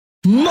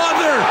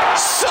Mother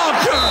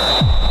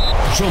Soccer.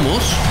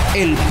 Somos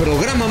el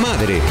programa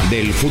madre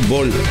del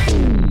fútbol.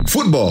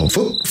 Football?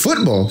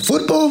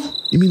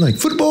 You mean like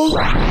football?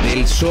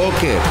 Del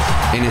soccer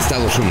en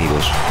Estados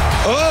Unidos.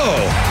 Oh,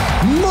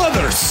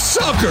 Mother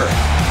Soccer.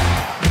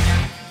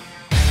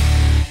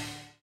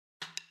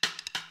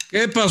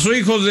 ¿Qué pasó,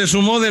 hijos de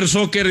su Mother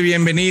Soccer?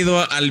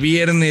 Bienvenido al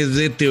viernes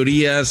de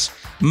teorías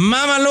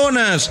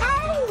mamalonas.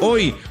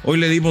 Hoy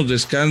le dimos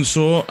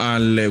descanso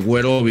al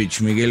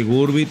Güerovich, Miguel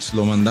Gurbitz,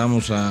 lo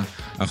mandamos a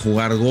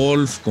jugar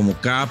golf como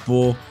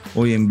capo.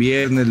 Hoy en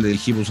viernes le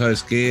dijimos,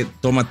 ¿sabes qué?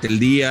 Tómate el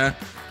día,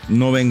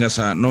 no vengas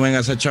a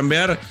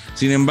chambear.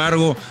 Sin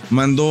embargo,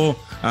 mandó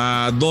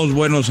a dos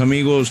buenos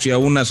amigos y a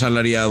un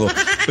asalariado.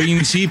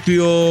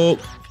 Principio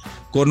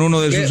con uno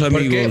de sus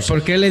amigos.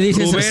 ¿Por qué le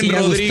dices Rubén así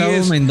a Rodríguez,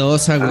 Gustavo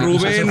Mendoza, güey?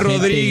 Rubén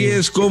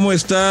Rodríguez, ¿cómo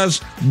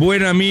estás?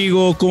 Buen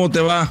amigo, ¿cómo te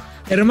va?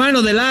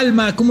 Hermano del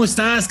alma, ¿cómo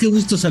estás? Qué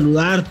gusto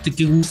saludarte,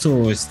 qué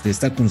gusto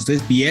estar con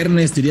ustedes.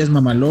 Viernes, teorías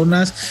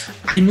mamalonas.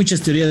 Hay muchas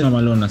teorías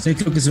mamalonas,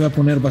 creo que se va a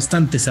poner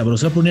bastante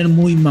sabroso, se va a poner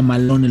muy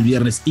mamalón el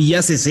viernes. Y ya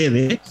hace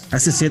sed,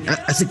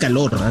 hace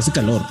calor.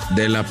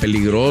 De la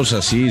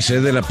peligrosa, sí,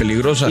 sed de la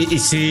peligrosa.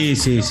 Sí.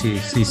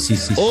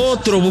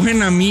 Otro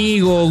buen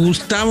amigo,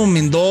 Gustavo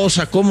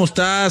Mendoza, ¿cómo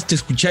estás? Te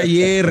escuché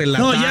ayer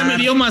relatar. No, ya me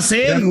dio más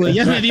sed, güey,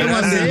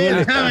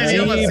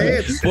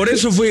 Por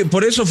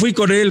eso fui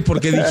con él,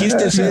 porque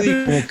dijiste sed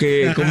y como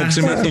que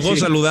se me antojó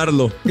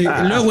saludarlo.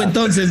 Luego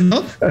entonces,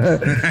 ¿no?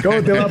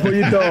 ¿Cómo te va,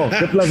 Pollito?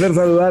 Qué placer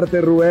saludarte,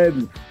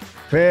 Rubén.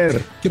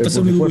 Fer. ¿Qué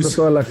pasó, por supuesto, mi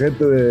toda la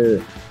gente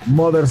de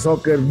Mother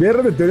Soccer.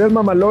 Viernes de teorías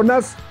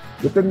mamalonas.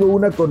 Yo tengo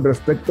una con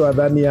respecto a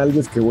Dani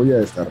Alves que voy a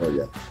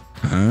desarrollar.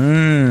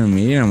 Ah,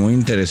 mira, muy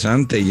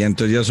interesante. Y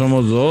entonces ya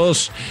somos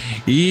dos.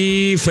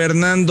 Y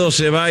Fernando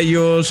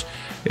Ceballos,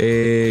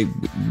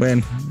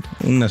 bueno,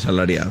 un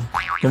asalariado.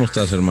 ¿Cómo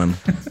estás, hermano?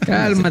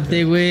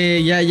 Cálmate,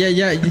 güey, ya,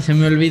 se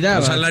me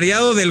olvidaba.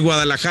 Asalariado del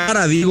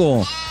Guadalajara,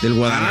 digo. Del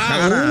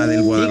Guadalajara.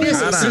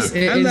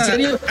 ¿En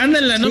serio? Anda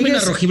en la nómina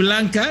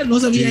rojiblanca, no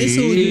sabía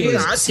eso, güey.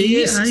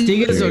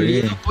 ¿Sigues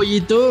dolido,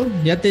 Pollito?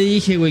 Ya te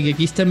dije, güey, que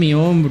aquí está mi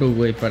hombro,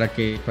 güey, para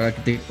que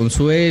te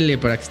consuele,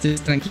 para que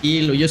estés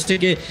tranquilo. Yo sé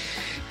que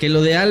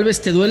lo de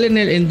Alves te duele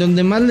en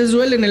donde más les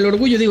duele, en el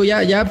orgullo. Digo,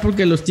 ya,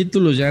 porque los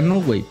títulos ya no,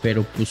 güey,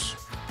 pero pues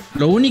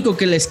lo único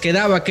que les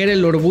quedaba, que era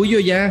el orgullo,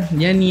 ya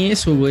ni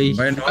eso, güey.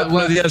 Bueno,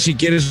 otro día si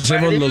quieres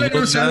hacemos los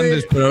dos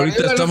grandes, pero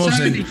ahorita estamos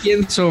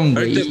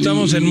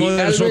estamos en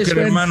Mother Soccer,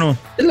 hermano.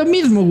 Es lo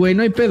mismo, güey,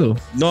 no hay pedo.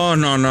 No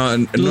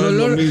es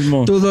lo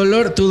mismo. Tu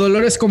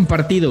dolor es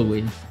compartido,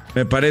 güey.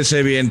 Me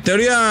parece bien.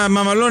 Teoría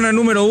mamalona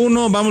número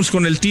 1, vamos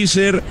con el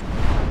teaser.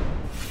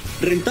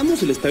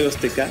 Rentamos el Estadio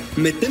Azteca,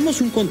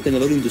 metemos un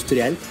contenedor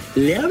industrial,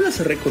 le hablas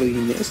a Récord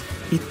Guinness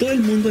y todo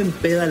el mundo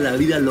empeda la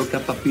vida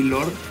loca Papi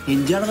Lord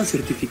en yardas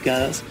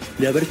certificadas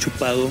de haber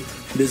chupado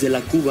desde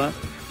la Cuba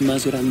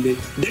más grande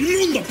del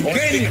mundo.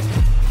 ¡Genio!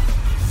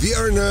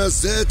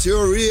 Viernes de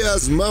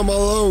teorías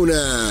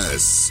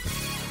mamalonas.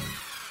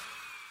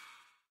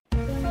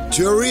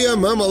 Teoría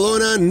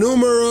mamalona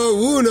número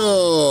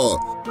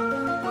 1.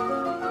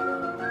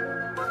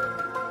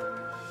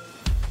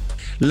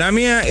 La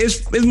mía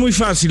es muy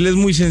fácil, es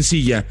muy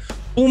sencilla.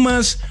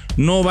 Pumas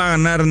no va a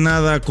ganar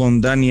nada con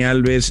Dani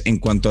Alves en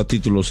cuanto a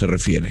títulos se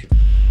refiere.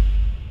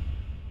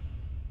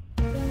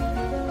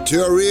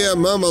 Teoría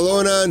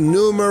mamalona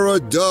número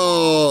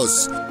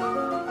 2.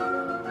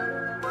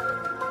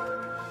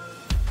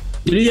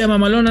 Teoría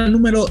mamalona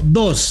número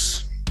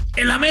 2.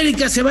 El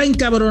América se va a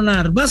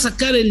encabronar, va a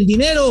sacar el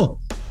dinero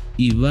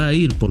y va a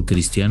ir por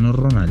Cristiano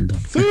Ronaldo.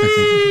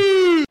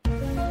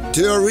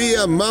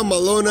 Teoría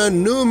mamalona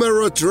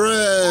número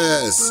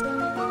 3.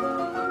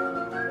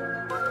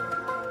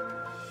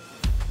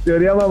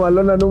 Teoría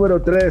mamalona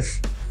número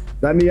 3.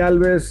 Dani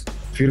Alves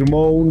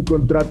firmó un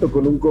contrato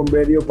con un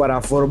convenio para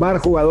formar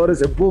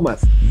jugadores en Pumas.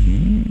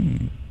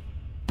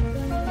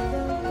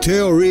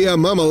 Teoría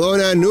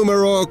mamalona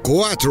número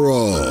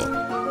 4.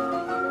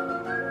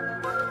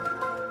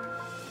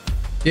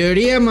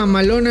 Teoría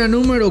mamalona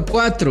número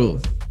 4.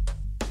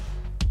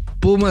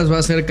 Pumas va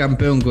a ser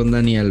campeón con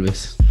Dani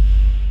Alves.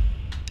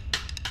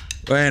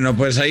 Bueno,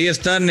 pues ahí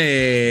están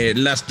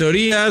las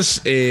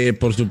teorías.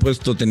 Por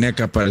supuesto tenía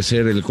que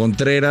aparecer el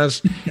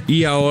Contreras.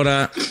 Y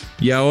ahora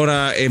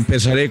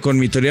empezaré con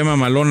mi teoría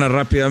mamalona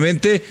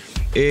rápidamente.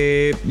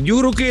 Yo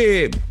creo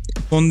que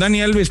con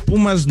Dani Alves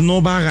Pumas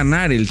no va a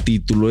ganar el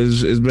título.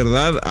 Es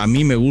verdad, a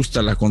mí me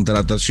gusta la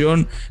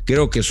contratación.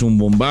 Creo que es un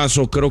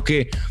bombazo. Creo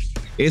que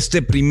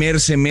este primer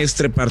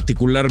semestre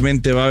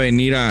particularmente va a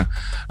venir a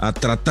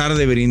tratar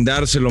de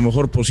brindarse lo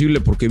mejor posible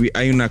porque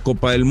hay una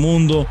Copa del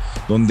Mundo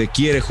donde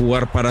quiere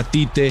jugar para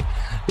Tite.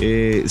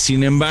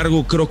 Sin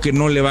embargo, creo que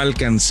no le va a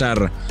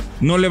alcanzar.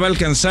 No le va a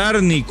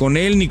alcanzar ni con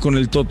él, ni con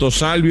el Toto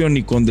Salvio,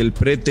 ni con Del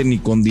Prete, ni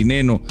con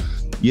Dineno.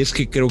 Y es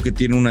que creo que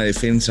tiene una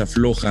defensa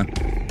floja.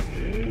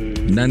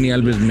 Dani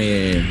Alves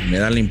me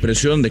da la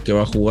impresión de que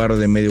va a jugar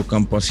de medio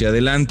campo hacia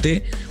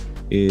adelante.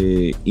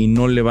 Y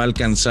no le va a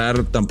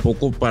alcanzar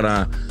tampoco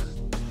para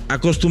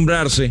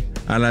acostumbrarse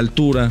a la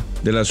altura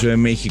de la Ciudad de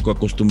México,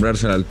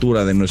 acostumbrarse a la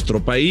altura de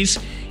nuestro país,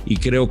 y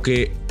creo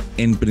que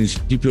en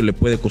principio le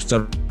puede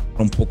costar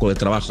un poco de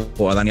trabajo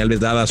a Dani Alves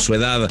dada su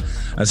edad.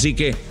 Así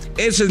que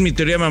esa es mi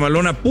teoría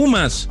mamalona.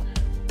 Pumas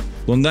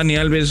con Dani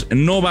Alves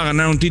no va a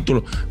ganar un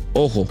título.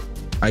 Ojo,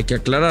 hay que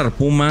aclarar,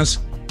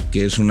 Pumas,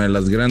 que es una de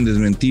las grandes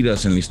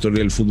mentiras en la historia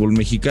del fútbol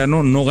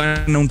mexicano, no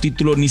gana un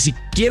título ni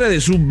siquiera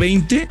de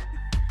sub-20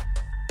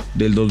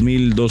 del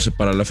 2012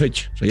 para la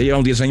fecha. O sea, ya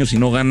llevamos 10 años y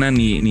no gana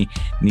ni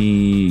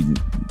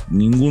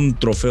ningún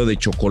trofeo de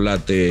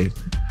chocolate.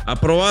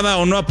 ¿Aprobada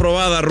o no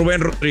aprobada,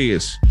 Rubén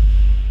Rodríguez?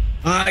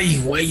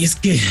 Ay, güey, es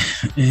que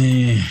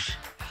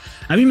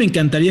a mí me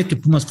encantaría que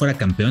Pumas fuera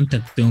campeón,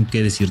 tengo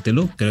que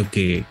decírtelo. Creo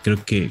que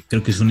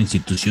es una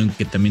institución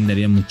que también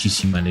daría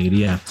muchísima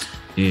alegría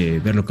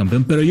verlo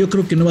campeón, pero yo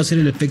creo que no va a ser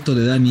el efecto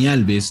de Dani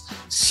Alves,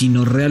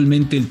 sino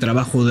realmente el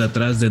trabajo de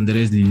atrás de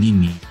Andrés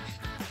Lilini.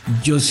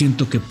 Yo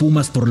siento que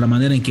Pumas, por la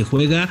manera en que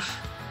juega,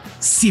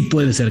 sí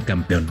puede ser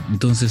campeón.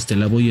 Entonces te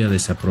la voy a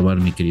desaprobar,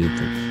 mi querido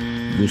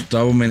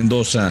Gustavo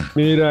Mendoza.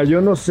 Mira,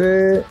 yo no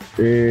sé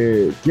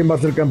quién va a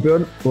ser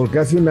campeón, porque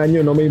hace un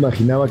año no me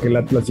imaginaba que el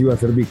Atlas iba a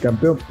ser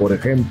bicampeón, por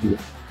ejemplo.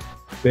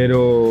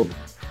 Pero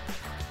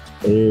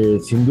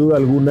sin duda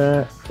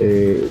alguna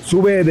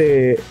sube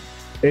de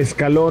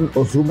escalón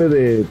o sube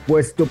de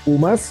puesto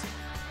Pumas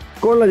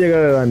con la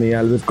llegada de Dani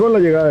Alves, con la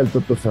llegada del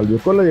Toto Salvio,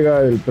 con la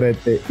llegada del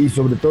Prete y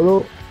sobre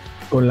todo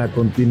con la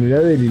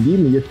continuidad de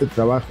Lilini y este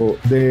trabajo.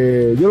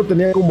 Yo lo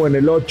tenía como en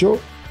el 8,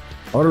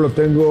 ahora lo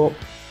tengo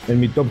en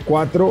mi top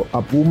 4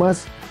 a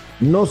Pumas.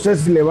 No sé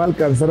si le va a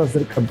alcanzar a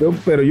ser campeón,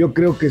 pero yo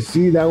creo que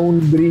sí da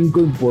un brinco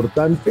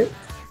importante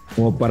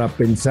como para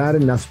pensar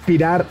en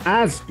aspirar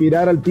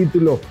al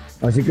título.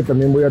 Así que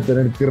también voy a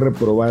tener que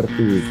reprobar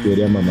tu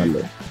teoría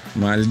mamalona.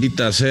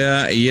 Maldita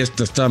sea, y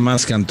esta está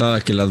más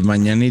cantada que las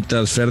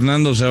mañanitas.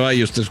 Fernando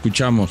Ceballos, te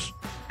escuchamos.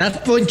 Estás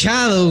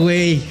ponchado,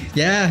 güey.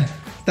 Ya,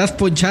 estás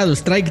ponchado.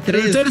 Strike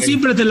 3. Pero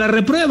siempre te la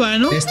reprueba,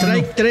 ¿no?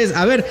 Strike 3.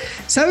 A ver,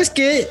 ¿sabes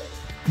qué?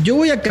 Yo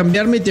voy a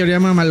cambiar mi teoría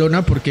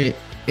mamalona porque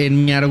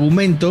en mi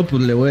argumento,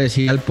 pues le voy a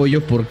decir al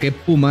Pollo por qué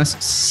Pumas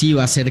sí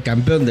va a ser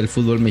campeón del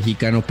fútbol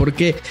mexicano.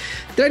 Porque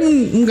traen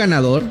un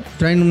ganador,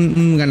 traen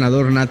un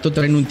ganador nato,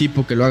 traen un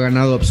tipo que lo ha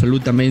ganado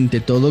absolutamente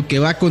todo, que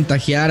va a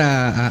contagiar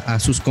a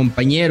sus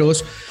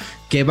compañeros,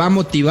 que va a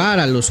motivar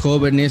a los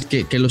jóvenes,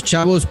 que los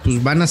chavos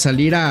pues van a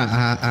salir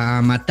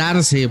a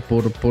matarse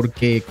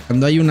porque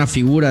cuando hay una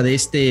figura de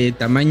este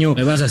tamaño...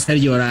 Me vas a hacer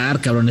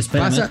llorar, cabrón,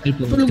 espérame.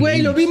 Pues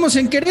güey, lo vimos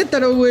en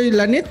Querétaro, güey,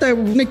 la neta,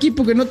 un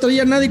equipo que no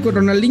traía nada y con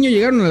Ronaldinho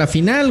llegaron a la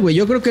final, güey.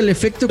 Yo creo que el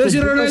efecto... Pero si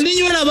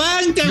Ronaldinho era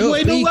banca,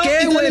 güey, no va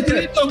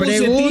a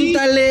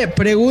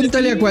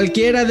Pregúntale a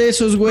cualquiera de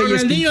esos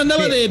güeyes. Ronaldinho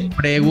andaba de...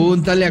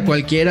 Pregúntale a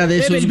cualquiera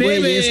de esos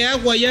güeyes. Bebe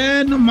agua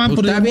ya, no mames.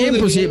 Pues está bien,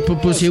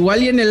 pues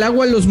igual y en el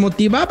agua los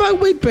motivaba,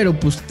 güey, pero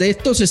pues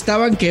estos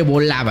estaban que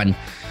volaban.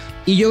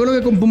 Y yo creo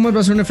que con Pumas va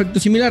a ser un efecto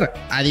similar.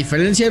 A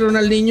diferencia de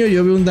Ronaldinho,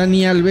 yo veo un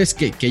Dani Alves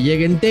que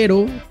llega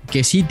entero,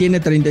 que sí tiene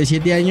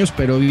 37 años,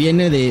 pero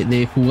viene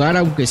de jugar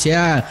aunque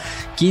sea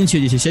 15 o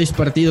 16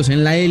 partidos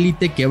en la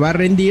élite, que va a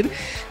rendir.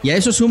 Y a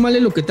eso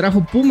súmale lo que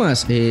trajo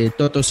Pumas,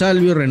 Toto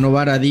Salvio,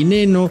 renovar a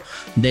Dineno,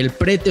 Del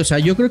Prete. O sea,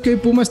 yo creo que hoy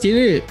Pumas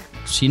tiene,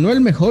 si no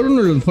el mejor,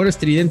 uno de los mejores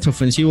tridentes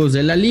ofensivos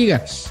de la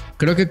liga.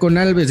 Creo que con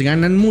Alves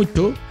ganan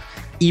mucho.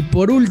 Y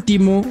por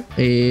último,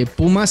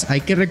 Pumas,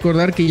 hay que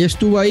recordar que ya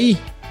estuvo ahí.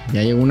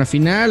 Ya llegó a una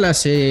final,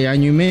 hace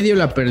año y medio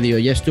la perdió.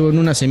 Ya estuvo en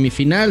una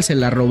semifinal, se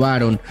la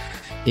robaron.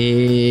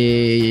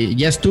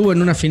 Ya estuvo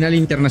en una final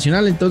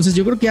internacional. Entonces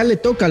yo creo que ya le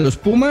toca a los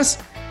Pumas.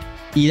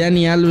 Y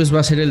Dani Alves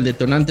va a ser el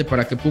detonante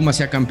para que Pumas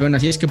sea campeón.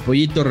 Así es que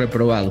Pollito,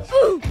 reprobado.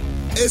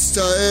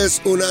 Esta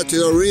es una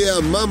teoría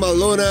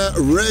mamalona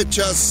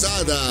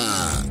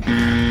rechazada.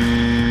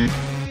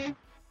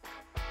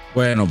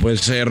 Bueno,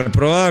 pues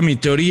reprobada mi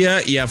teoría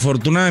y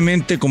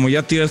afortunadamente, como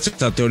ya tiraste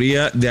esta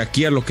teoría, de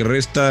aquí a lo que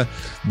resta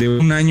de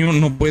un año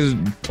no puedes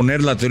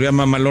poner la teoría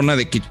mamalona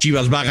de que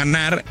Chivas va a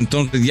ganar.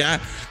 Entonces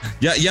ya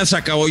se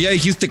acabó. Ya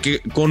dijiste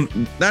que con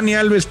Dani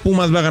Alves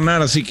Pumas va a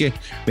ganar, así que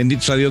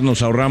benditos a Dios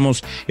nos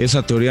ahorramos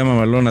esa teoría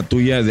mamalona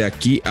tuya de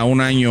aquí a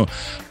un año.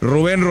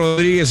 Rubén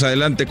Rodríguez,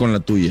 adelante con la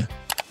tuya.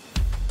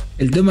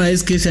 El tema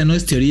es que esa no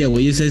es teoría,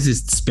 güey, esa es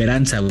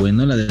esperanza, güey,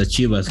 no la de las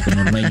Chivas con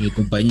Ormeño y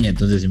compañía,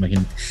 entonces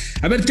imagínate.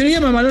 A ver, teoría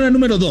mamalona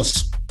número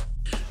 2.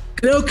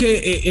 Creo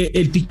que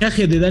el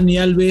fichaje de Dani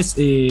Alves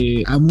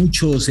a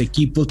muchos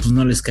equipos pues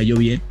no les cayó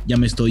bien. Ya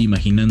me estoy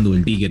imaginando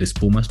el Tigres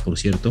Pumas, por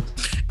cierto.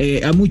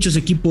 A muchos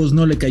equipos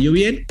no le cayó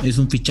bien. Es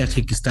un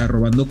fichaje que está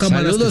robando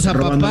cámaras. Saludos a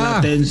robando papá. La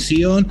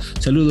atención.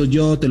 Saludos,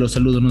 yo te los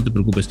saludo, no te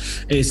preocupes.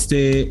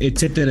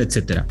 Etcétera,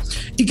 etcétera.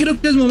 Y creo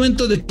que es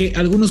momento de que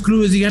algunos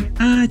clubes digan,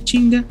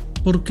 chinga,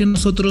 ¿por qué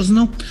nosotros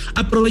no?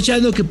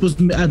 Aprovechando que pues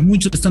a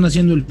muchos están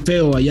haciendo el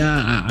feo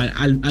allá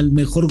al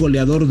mejor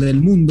goleador del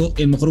mundo,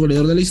 el mejor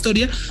goleador de la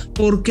historia,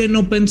 ¿por qué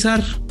no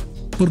pensar?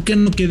 ¿Por qué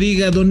no que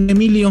diga don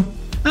Emilio?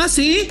 Ah,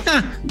 sí.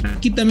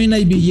 Aquí también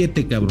hay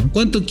billete, cabrón.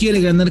 ¿Cuánto quiere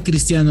ganar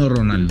Cristiano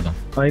Ronaldo?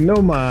 Ay, no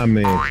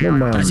mames.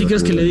 ¿Así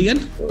crees que le digan?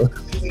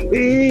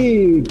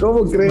 Sí,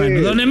 ¿cómo crees?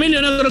 Bueno, don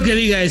Emilio no creo que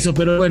diga eso,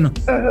 pero bueno.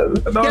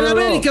 Que la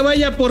América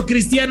vaya por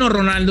Cristiano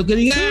Ronaldo, que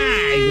diga,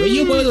 ay, güey,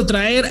 yo puedo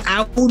traer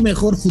a un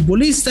mejor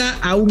futbolista,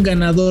 a un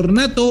ganador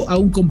nato, a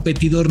un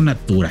competidor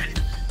natural.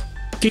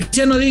 Que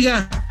Cristiano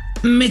diga,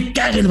 me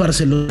caga el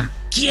Barcelona.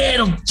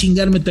 Quiero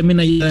chingarme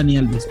también a Dani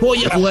Alves.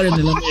 Voy a jugar en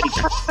el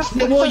América.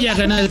 Me voy a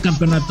ganar el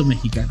campeonato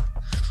mexicano.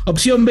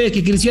 Opción B,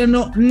 que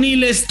Cristiano ni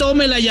les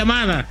tome la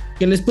llamada,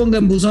 que les ponga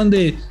en buzón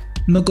de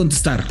no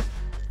contestar.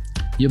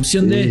 Y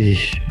opción D,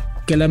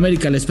 que el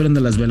América les prenda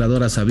las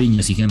veladoras a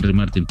Viñas y Henry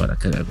Martin para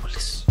que haga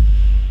goles.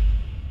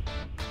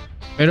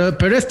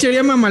 Pero es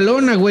teoría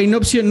mamalona, güey, no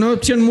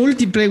opción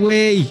múltiple,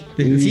 güey.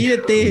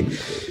 Decídete.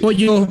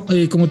 Pollo,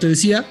 como te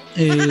decía,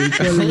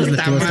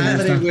 puta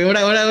madre, güey.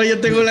 Ahora yo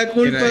tengo la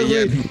culpa,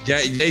 güey.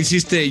 Ya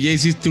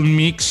hiciste un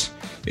mix.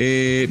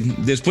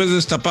 Después de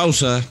esta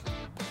pausa,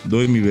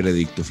 doy mi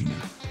veredicto final.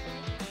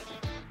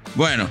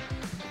 Bueno,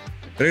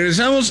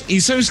 regresamos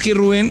y ¿sabes qué,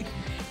 Rubén?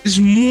 Es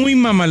muy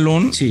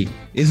mamalón. Sí.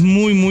 Es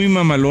muy, muy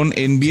mamalón.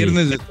 En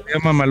viernes de teoría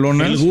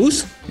mamalona. ¿El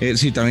Gus?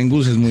 Sí, también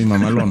Gus es muy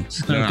mamalón.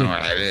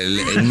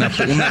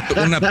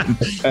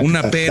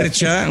 Una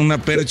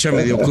percha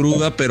medio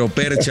cruda, pero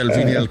percha al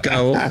fin y al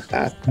cabo.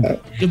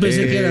 Yo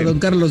pensé que era don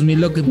Carlos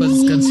Miló, que paz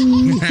descanse.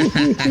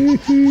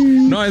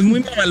 No, es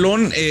muy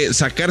mamalón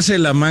sacarse de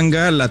la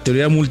manga la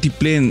teoría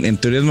múltiple en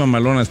teorías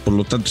mamalonas, por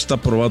lo tanto está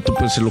probado, tú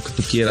puedes hacer lo que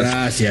tú quieras.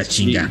 Gracias,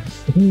 chinga.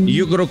 Y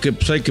yo creo que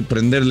pues hay que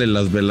prenderle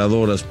las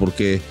veladoras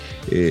porque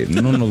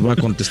no nos va a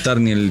contestar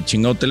ni el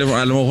chingado teléfono.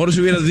 A lo mejor si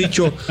hubieras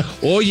dicho,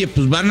 oye,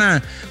 pues van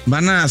a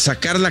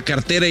sacar la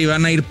cartera y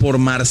van a ir por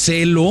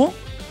Marcelo,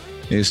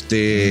 pues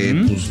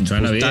bien,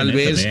 tal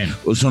vez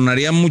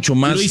sonaría mucho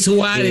más. Luis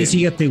Suárez,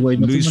 fíjate, güey.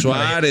 Luis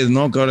Suárez,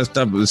 ¿no? Que ahora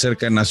está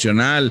cerca de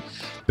Nacional,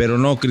 pero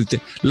no,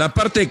 la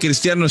parte de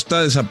Cristiano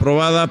está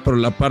desaprobada, pero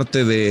la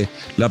parte de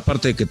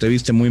que te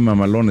viste muy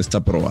mamalón está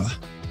aprobada.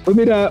 Pues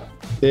mira,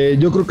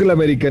 yo creo que el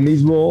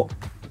americanismo,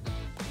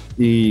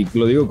 y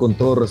lo digo con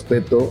todo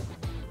respeto,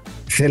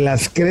 se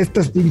las cree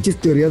estas pinches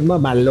teorías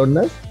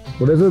mamalonas.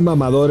 Por eso es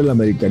mamador el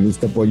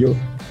americanista, Pollo.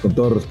 Con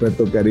todo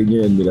respeto,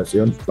 cariño y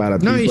admiración para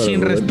ti. No, y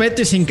sin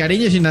respeto y sin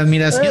cariño y sin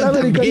admiración. El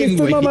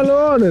americanista es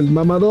mamalón, el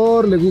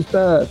mamador le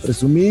gusta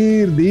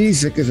presumir,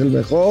 dice que es el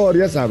mejor,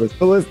 ya sabes,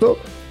 todo esto.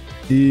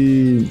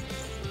 Y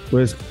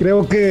pues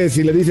creo que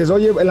si le dices,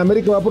 oye, el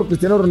América va por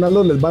Cristiano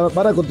Ronaldo, les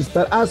van a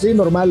contestar, sí,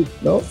 normal,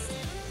 ¿no?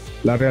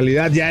 La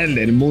realidad ya en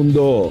el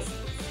mundo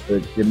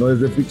que no es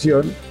de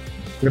ficción,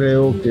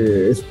 creo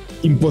que es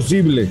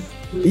imposible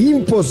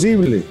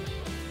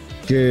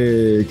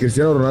que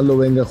Cristiano Ronaldo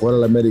venga a jugar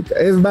al América.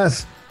 Es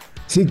más,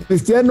 si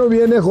Cristiano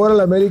viene a jugar al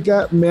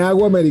América, me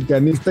hago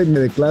americanista y me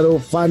declaro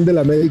fan del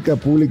América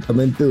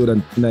públicamente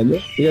durante un año.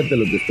 Fíjate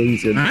lo que estoy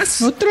diciendo.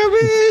 ¿Más? ¿Otra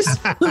vez?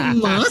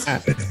 ¿Más?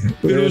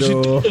 Pero si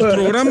todos los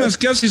programas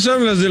que haces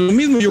hablas de lo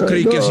mismo, yo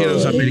creí que así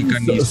eras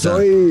americanista.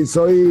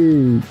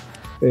 Soy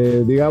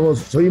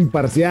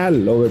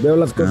imparcial, veo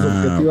las cosas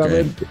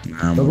objetivamente,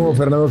 no como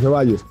Fernando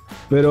Ceballos.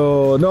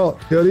 Pero no,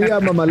 teoría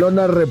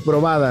mamalona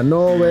reprobada.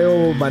 No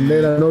veo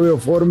manera, no veo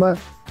forma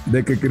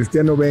de que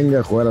Cristiano venga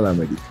a jugar a la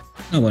América.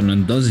 Bueno,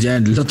 entonces ya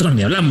el otro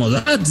ni hablamos,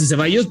 ¿verdad? Si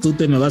Ceballos, tú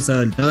te me vas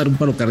a dar un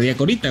paro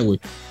cardíaco ahorita, güey.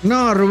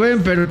 No,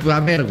 Rubén, pero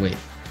a ver, güey.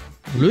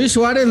 Luis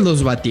Suárez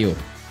los batió.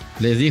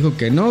 Les dijo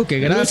que no, que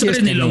gracias. Luis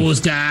Suárez ni lo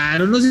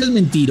buscaron, no seas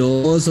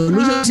mentiroso.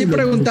 Sí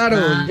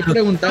preguntaron. No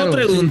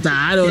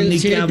preguntaron, ni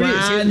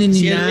Cavani,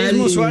 ni nadie. El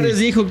mismo Suárez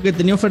dijo que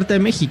tenía oferta de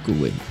México,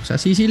 güey. O sea,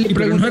 sí le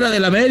preguntaron. Pero no era de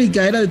la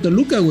América, era de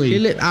Toluca,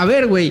 güey. A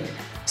ver, güey.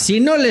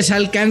 Si no les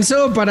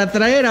alcanzó para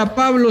traer a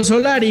Pablo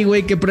Solari,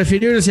 güey, que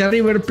prefirió irse a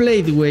River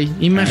Plate, güey.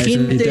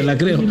 Imagínate, te la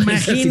creo.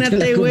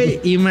 Imagínate, güey.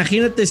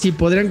 Imagínate si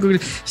podrían...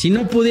 Si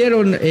no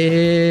pudieron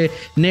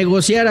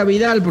negociar a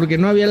Vidal porque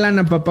no había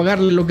lana para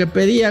pagarle lo que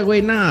pedía,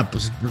 güey. Nada,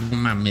 pues no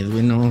mames,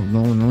 güey.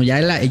 No. Ya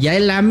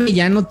el AME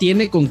ya no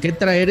tiene con qué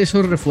traer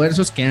esos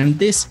refuerzos que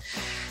antes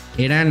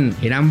eran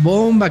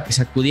bomba, que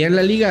sacudían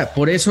la liga.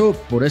 Por eso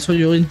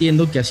yo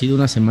entiendo que ha sido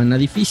una semana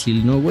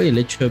difícil, ¿no, güey? El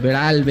hecho de ver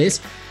a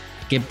Alves,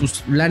 que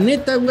pues la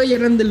neta, güey,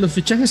 eran de los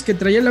fichajes que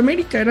traía el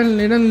América,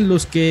 eran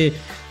los que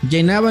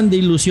llenaban de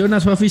ilusión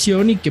a su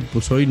afición y que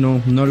pues hoy no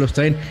los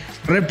traen.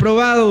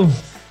 Reprobado.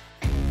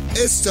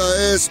 Esta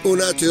es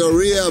una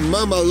teoría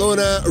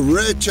mamalona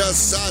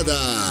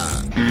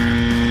rechazada.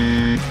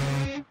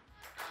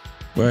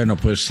 Bueno,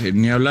 pues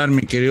ni hablar,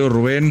 mi querido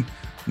Rubén.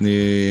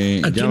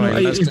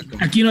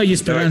 Aquí no hay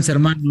esperanza,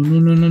 hermano.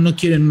 No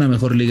quieren una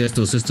mejor liga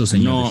estos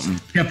señores. No,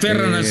 se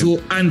aferran a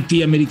su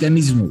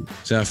antiamericanismo.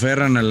 Se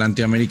aferran al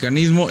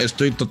antiamericanismo.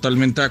 Estoy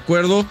totalmente de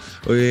acuerdo.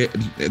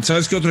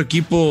 ¿Sabes qué otro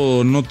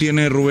equipo no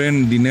tiene,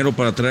 Rubén, dinero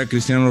para traer a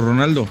Cristiano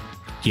Ronaldo?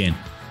 ¿Quién?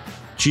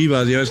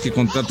 Chivas, ya ves que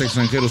contrata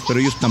extranjeros, pero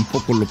ellos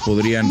tampoco lo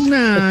podrían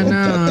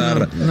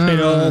contratar.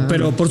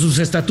 Pero por sus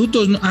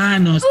estatutos, no.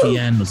 No, es que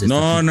ya no sé.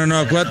 No,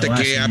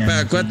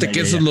 acuérdate que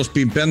esos los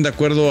pimpean de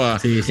acuerdo a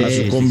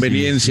su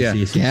conveniencia.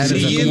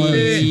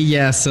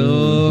 Siguiente.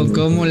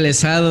 ¿Cómo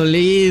les ha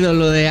dolido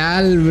lo de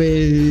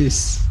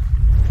Alves?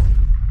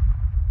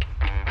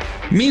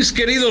 Mis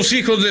queridos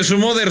hijos de su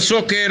Mother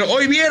Soccer,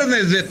 hoy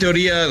viernes de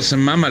teorías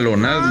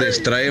mamalonas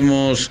les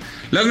traemos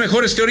las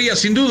mejores teorías,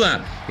 sin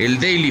duda, el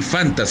Daily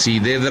Fantasy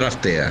de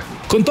Draftea.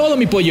 Con todo,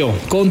 mi pollo,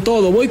 con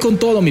todo, voy con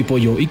todo, mi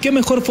pollo. Y qué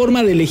mejor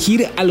forma de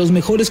elegir a los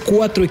mejores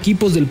 4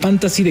 equipos del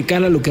Fantasy de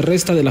cara a lo que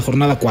resta de la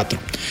jornada 4.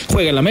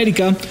 Juega el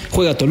América,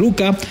 juega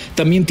Toluca,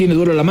 también tiene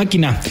duelo la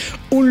máquina.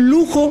 Un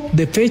lujo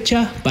de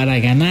fecha para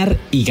ganar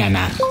y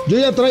ganar. Yo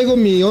ya traigo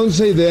mi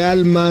 11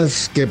 ideal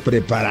más que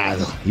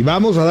preparado. Y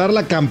vamos a dar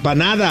la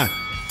campanada,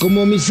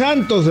 como mis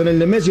Santos en el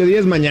Nemesio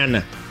 10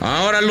 mañana.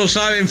 Ahora lo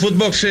saben,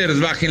 Footboxers,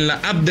 bajen la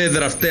app de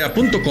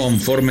draftea.com,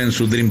 formen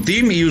su Dream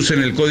Team y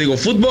usen el código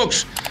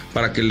Footbox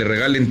para que le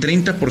regalen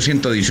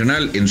 30%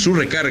 adicional en su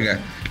recarga.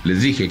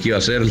 Les dije que iba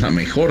a ser la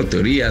mejor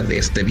teoría de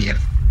este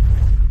viernes.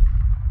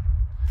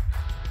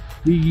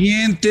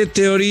 Siguiente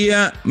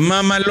teoría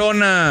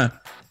mamalona.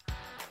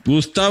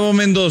 Gustavo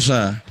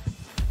Mendoza.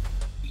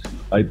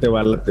 Ahí te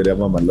va la teoría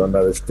mamalona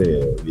de este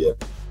viernes.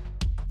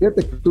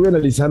 Fíjate que estuve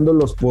analizando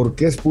los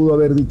porqués pudo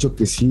haber dicho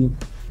que sí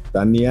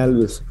Dani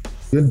Alves.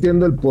 Yo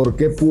entiendo el por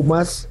qué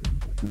Pumas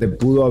le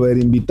pudo haber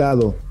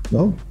invitado,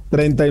 ¿no?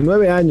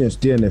 39 años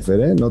tiene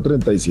Fer, ¿eh? No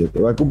 37.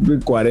 Va a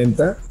cumplir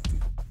 40.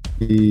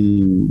 Y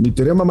mi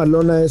teoría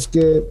mamalona es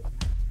que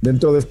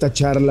dentro de esta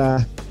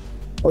charla,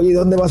 oye,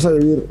 ¿dónde vas a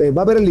vivir?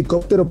 ¿Va a haber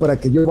helicóptero para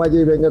que yo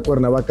vaya y venga a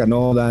Cuernavaca?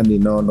 No, Dani,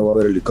 no va a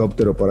haber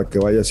helicóptero para que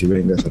vayas y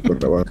vengas a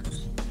Cuernavaca.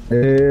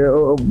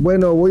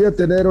 Bueno, voy a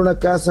tener una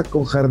casa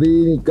con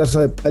jardín y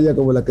casa de playa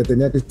como la que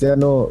tenía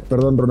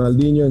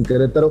Ronaldinho en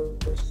Querétaro.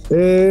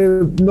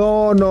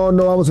 No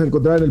vamos a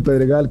encontrar en el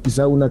Pedregal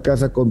quizá una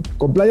casa con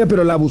playa,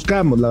 pero la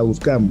buscamos.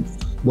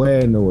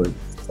 Bueno.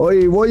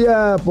 Oye, voy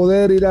a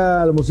poder ir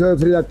al Museo de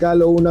Frida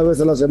Kahlo una vez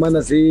a la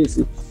semana, sí.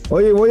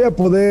 Oye, voy a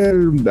poder,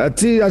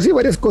 así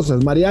varias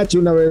cosas, mariachi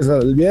una vez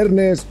el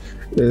viernes,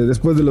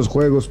 después de los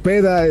juegos,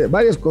 peda,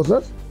 varias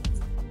cosas.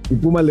 Y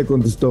Puma le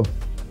contestó,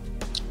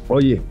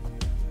 oye,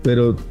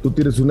 pero tú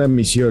tienes una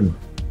misión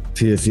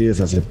si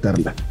decides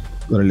aceptarla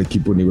con el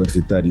equipo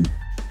universitario.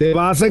 Te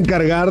vas a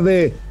encargar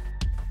de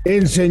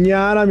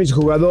enseñar a mis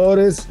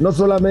jugadores, no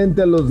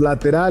solamente a los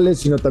laterales,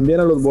 sino también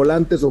a los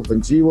volantes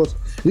ofensivos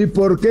y,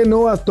 ¿por qué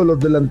no, hasta los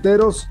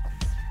delanteros?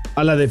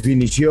 A la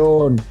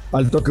definición,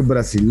 al toque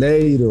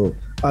brasileiro,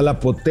 a la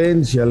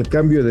potencia, al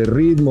cambio de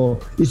ritmo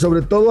y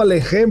sobre todo al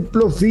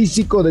ejemplo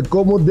físico de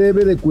cómo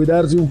debe de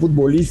cuidarse un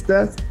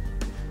futbolista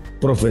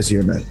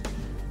profesional.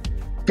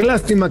 Qué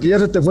lástima que ya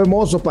se te fue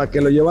Mozo para que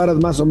lo llevaras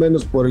más o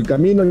menos por el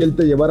camino y él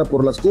te llevara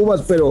por las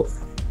cubas, pero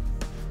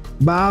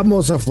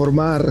vamos a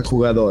formar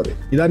jugadores.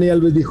 Y Dani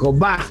Alves dijo,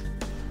 va.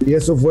 Y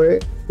eso fue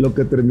lo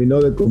que terminó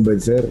de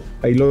convencer.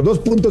 Ahí los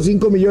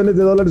 $2.5 millones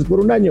por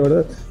un año,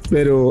 ¿verdad?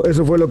 Pero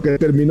eso fue lo que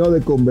terminó de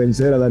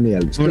convencer a Dani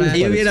Alves. Por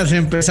ahí hubieras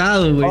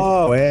empezado, güey.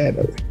 Bueno.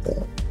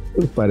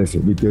 ¿Qué les parece?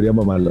 Mi teoría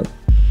mamalona.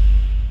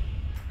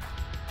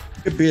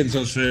 ¿Qué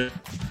piensas, Fer?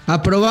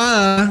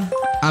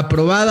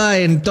 Aprobada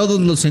en todos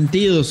los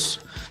sentidos.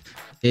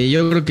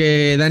 Yo creo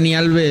que Dani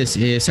Alves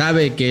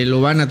sabe que lo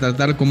van a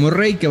tratar como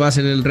rey, que va a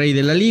ser el rey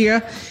de la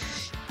liga,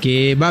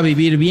 que va a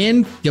vivir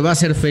bien, que va a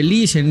ser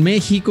feliz en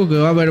México, que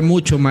va a haber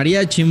mucho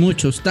mariachi,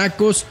 muchos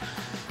tacos,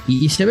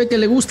 y se ve que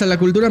le gusta la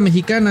cultura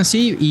mexicana,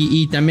 sí,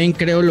 y también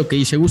creo lo que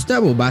dice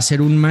Gustavo, va a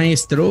ser un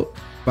maestro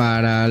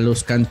para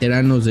los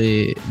canteranos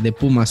de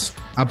Pumas.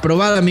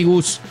 Aprobada, mi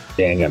Gus.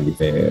 Venga, mi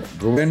Fer.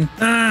 Rubén.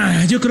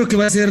 Yo creo que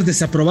va a ser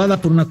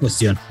desaprobada por una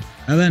cuestión.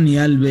 A Dani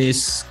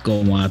Alves,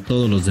 como a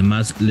todos los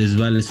demás, les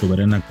vale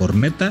soberana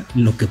corneta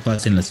lo que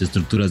pasa en las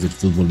estructuras del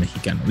fútbol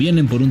mexicano.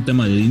 Vienen por un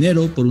tema de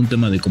dinero, por un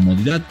tema de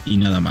comodidad y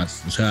nada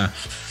más. O sea,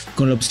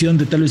 con la opción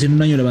de tal vez en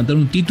un año levantar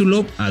un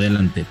título,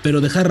 adelante.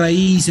 Pero dejar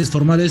raíces,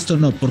 formar esto,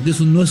 no, porque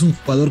eso no es un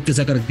jugador que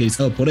se ha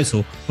caracterizado por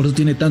eso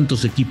tiene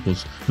tantos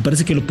equipos. Me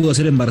parece que lo pudo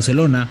hacer en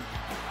Barcelona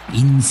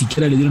y ni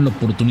siquiera le dieron la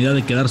oportunidad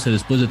de quedarse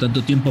después de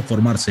tanto tiempo a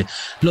formarse.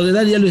 Lo de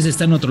Dani Alves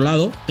está en otro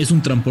lado, es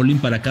un trampolín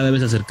para cada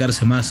vez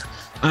acercarse más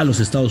a los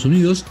Estados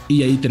Unidos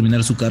y ahí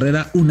terminar su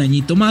carrera un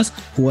añito más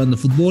jugando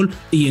fútbol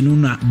y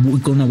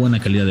con una buena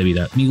calidad de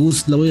vida. Mi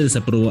Gus la voy a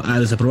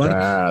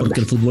desaprobar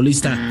porque el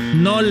futbolista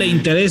no le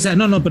interesa,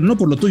 pero no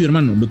por lo tuyo,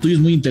 hermano, lo tuyo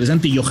es muy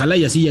interesante y ojalá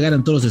y así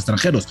llegaran todos los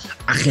extranjeros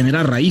a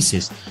generar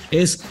raíces.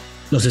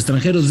 Los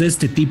extranjeros de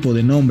este tipo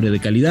de nombre,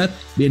 de calidad,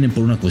 vienen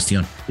por una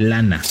cuestión,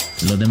 lana.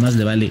 Lo demás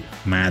le vale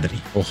madre.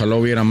 Ojalá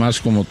hubiera más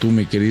como tú,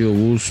 mi querido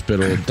Gus,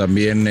 pero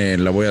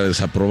también la voy a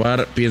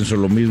desaprobar. Pienso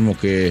lo mismo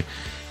que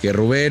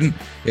Rubén.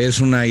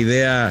 Es una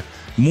idea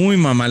muy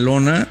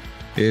mamalona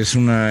Es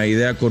una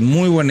idea con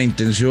muy buena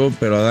intención,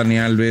 pero a Dani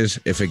Alves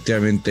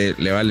efectivamente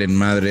le valen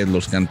madres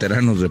los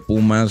canteranos de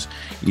Pumas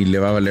y le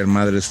va a valer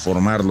madres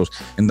formarlos.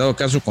 En dado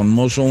caso, con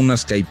Mozo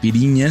unas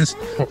caipiriñas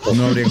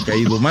no habrían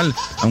caído mal,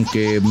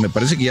 aunque me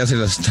parece que ya se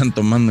las están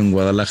tomando en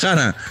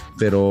Guadalajara,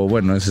 pero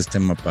bueno, ese es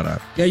tema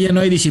para... ¿Ya no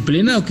hay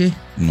disciplina o qué?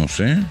 No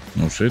sé,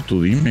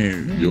 tú dime.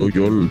 Yo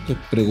te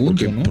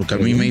pregunto, porque a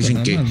mí me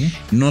dicen que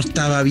no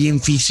estaba bien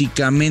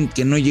físicamente,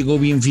 que no llegó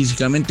bien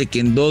físicamente,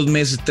 que en 2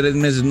 meses, 3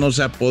 meses no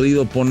se ha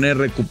podido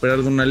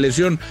recuperar de una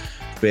lesión,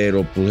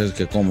 pero pues es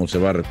que cómo se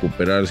va a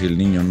recuperar si el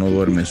niño no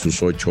duerme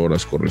sus 8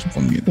 horas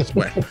correspondientes.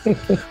 Bueno.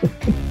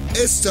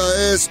 Esta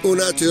es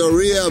una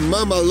teoría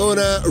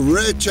mamalona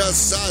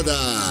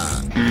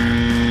rechazada.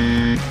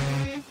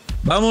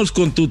 Vamos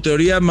con tu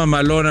teoría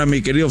mamalona,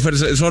 mi querido Fer.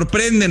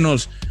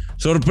 Sorpréndenos,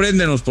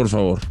 por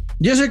favor.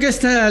 Yo sé que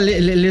esta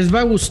les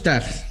va a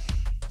gustar.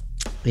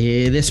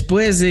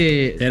 Después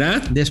de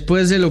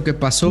lo que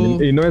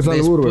pasó, y no es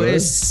albur,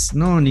 ¿verdad?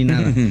 No, ni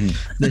nada.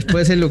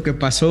 Después de lo que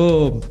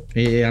pasó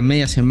a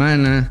media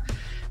semana,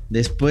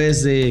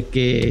 después de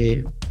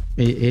que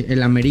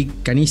el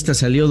americanista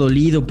salió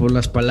dolido por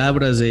las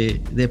palabras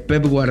de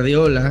Pep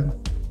Guardiola,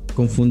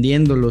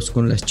 confundiéndolos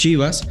con las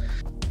Chivas,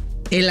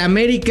 el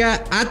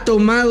América ha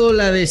tomado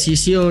la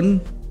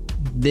decisión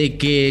de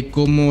que,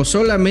 como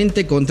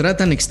solamente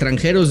contratan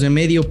extranjeros de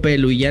medio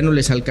pelo y ya no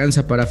les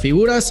alcanza para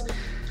figuras,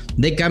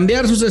 de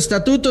cambiar sus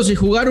estatutos y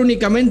jugar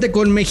únicamente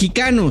con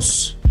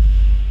mexicanos.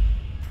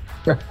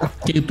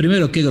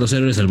 Primero, qué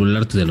grosero es el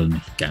burlarte de los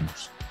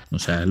mexicanos. O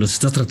sea, los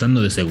estás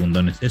tratando de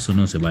segundones. Eso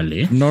no se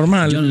vale, ¿eh?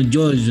 Normal.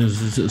 Yo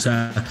o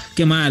sea,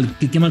 qué mal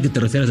que te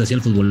refieras así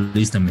al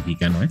futbolista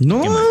mexicano, ¿eh?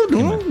 No.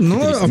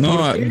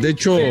 De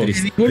hecho, en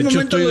ningún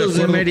momento los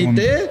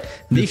demerité.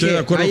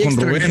 Dije, hay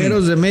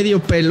extranjeros de medio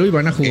pelo y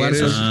van a jugar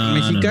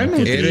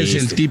mexicanos.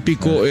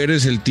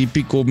 Eres el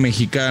típico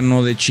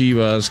mexicano de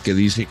Chivas que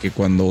dice que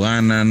cuando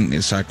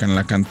ganan sacan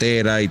la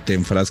cantera y te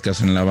enfrascas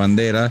en la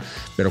bandera,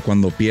 pero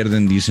cuando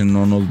pierden dicen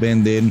no nos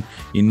venden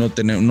y no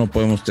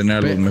podemos tener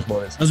a los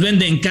mejores. Nos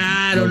venden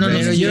caro,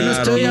 pero yo no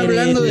estoy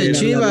hablando de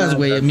Chivas,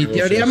 güey. Mi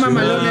teoría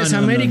mamalona es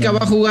América va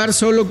a jugar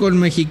solo con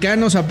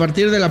mexicanos a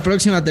partir de la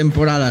próxima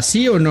temporada,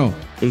 ¿sí o no?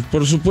 Pues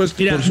por supuesto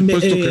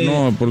que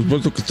no, por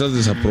supuesto que estás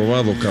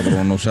desaprobado,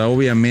 cabrón. O sea,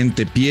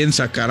 obviamente,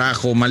 piensa,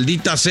 carajo,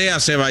 maldita sea,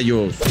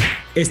 Ceballos.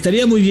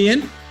 Estaría muy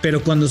bien,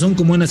 pero cuando son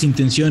con buenas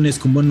intenciones,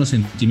 con buenos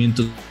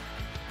sentimientos,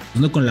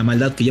 no con la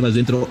maldad que llevas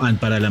dentro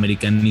para el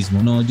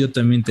americanismo. No, yo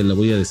también te la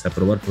voy a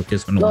desaprobar porque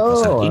eso no va a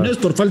pasar. Y no es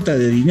por falta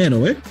de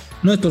dinero, ¿eh?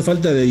 No es por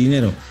falta de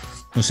dinero.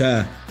 O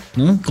sea,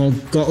 ¿no?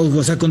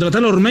 O sea,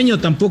 contratar a Ormeño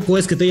tampoco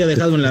es que te haya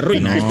dejado en la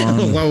ruina.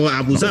 No.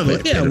 Abusado,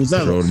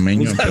 abusado.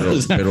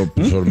 Pero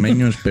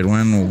Ormeño es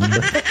peruano, güey.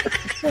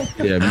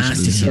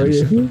 Sí.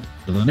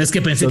 Perdón, es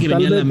que pensé que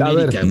venía de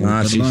América.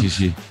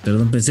 Sí.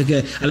 Perdón, pensé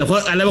que a lo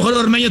mejor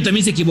Ormeño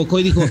también se equivocó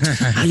y dijo,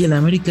 el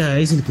América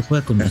es el que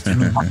juega con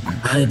Cristiano.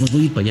 Pues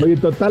voy a ir para allá. Oye,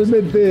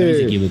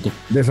 totalmente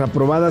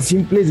desaprobada,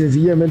 simple y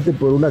sencillamente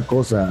por una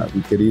cosa,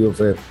 mi querido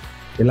Fer.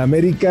 El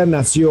América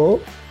nació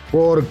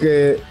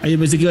porque... Yo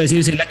pensé que iba a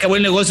decir, se le acabó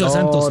el negocio a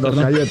Santos. No,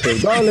 cállate.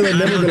 No, le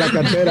vendemos de la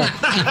cantera.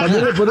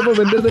 También le podemos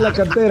vender de la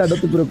cantera, no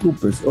te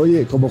preocupes.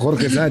 Oye, como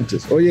Jorge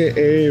Sánchez.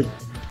 Oye,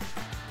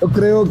 yo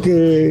creo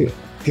que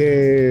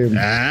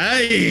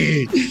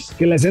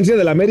la esencia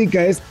del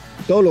América es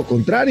todo lo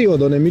contrario.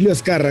 Don Emilio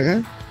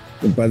Azcárraga,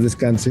 en paz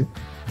descanse,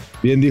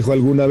 bien dijo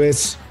alguna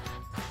vez,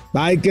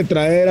 hay que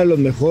traer a los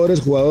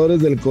mejores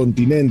jugadores del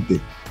continente.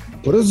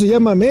 Por eso se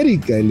llama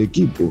América el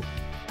equipo,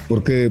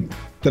 porque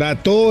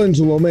trató en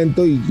su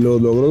momento y lo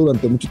logró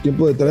durante mucho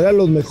tiempo de traer a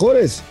los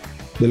mejores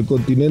del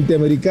continente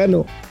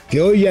americano,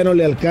 que hoy ya no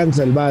le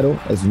alcanza el varo,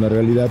 es una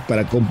realidad,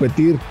 para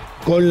competir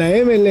con la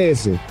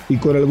MLS y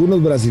con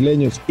algunos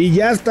brasileños y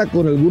ya hasta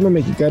con alguno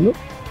mexicano,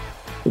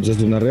 pues es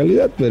una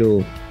realidad,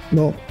 pero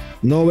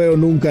no veo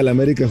nunca a la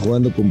América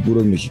jugando con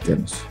puros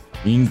mexicanos.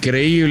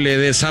 Increíble,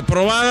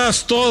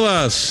 desaprobadas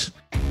todas.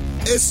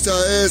 Esta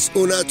es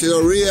una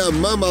teoría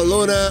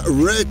mamalona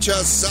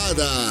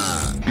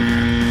rechazada.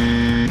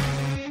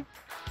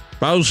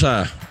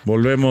 Pausa,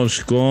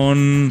 volvemos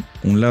con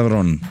un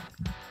ladrón.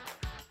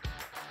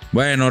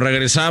 Bueno,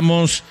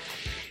 regresamos.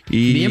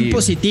 Y... bien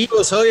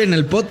positivos hoy en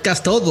el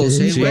podcast todos,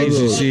 güey.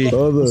 Sí.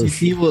 Todos.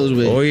 Positivos,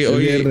 güey.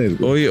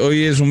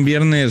 Hoy es un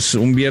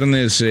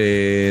viernes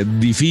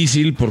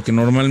difícil porque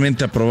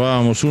normalmente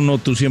aprobábamos uno,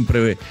 tú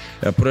siempre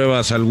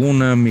apruebas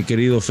alguna, mi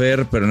querido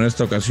Fer, pero en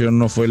esta ocasión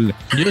no fue el...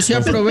 Yo sí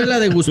aprobé la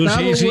de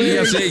Gustavo, sí,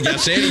 ya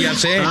sé.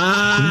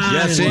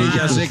 Ya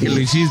sé que lo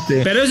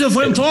hiciste. Pero eso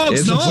fue en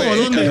Fox, ¿no? ¿O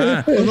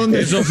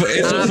dónde? Eso fue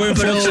en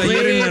Fox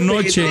ayer en la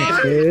noche.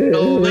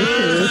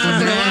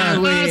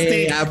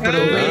 Te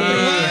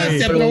aprobaste.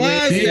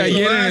 Sí,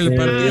 ayer en el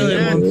partido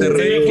de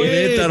Monterrey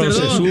Querétaro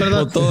se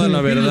supo toda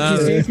la verdad.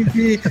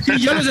 Sí,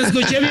 yo los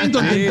escuché bien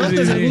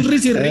contentos, algún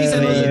risa y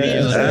risa.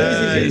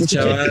 Ay,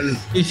 chaval.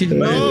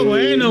 No,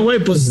 bueno, güey,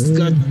 pues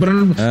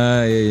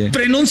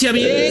pronuncia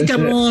bien,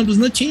 cabrón, pues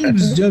no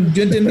chingues. Yo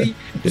entendí.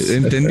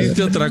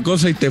 Entendiste otra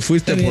cosa y te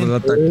fuiste por la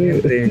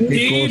tangente.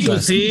 Sí,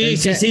 pues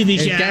sí,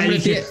 dije.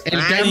 El que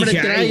hambre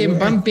trae, en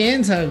pan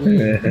piensa, güey.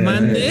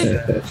 Mande.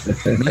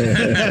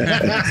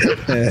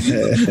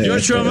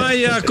 Joshua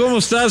Maya, ¿cómo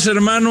estás,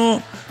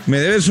 hermano? Me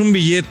debes un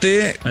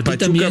billete. A ti Pachuca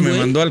también, me güey.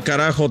 mandó al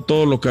carajo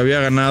todo lo que había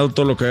ganado,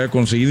 todo lo que había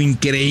conseguido.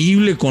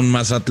 Increíble con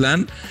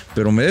Mazatlán,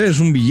 pero me debes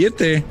un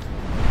billete.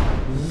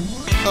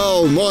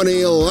 El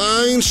Money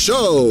Line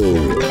Show.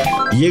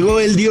 Llegó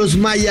el dios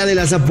maya de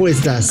las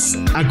apuestas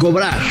a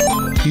cobrar.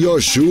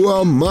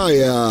 Joshua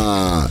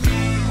Maya.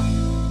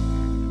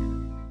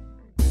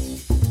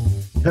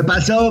 ¿Qué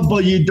pasó,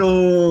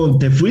 pollito?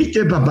 ¿Te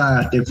fuiste,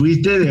 papá? ¿Te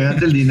fuiste?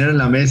 Dejaste el dinero en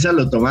la mesa,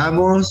 lo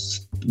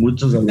tomamos.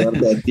 Gusto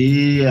saludarte a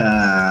ti,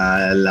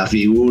 a la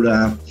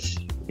figura,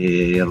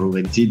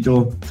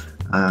 Rubencito,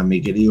 a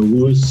mi querido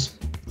Gus.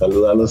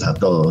 Saludarlos a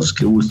todos.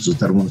 Qué gusto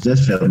estar con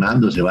ustedes.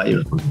 Fernando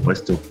Ceballos, por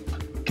supuesto.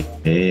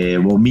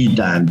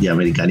 Vomita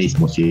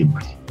antiamericanismo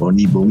siempre.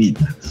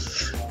 Vomita.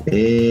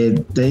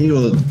 Te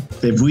digo,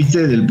 te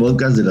fuiste del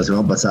podcast de la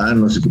semana pasada,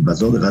 no sé qué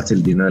pasó, dejaste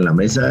el dinero en la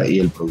mesa y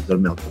el productor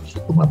me autorizó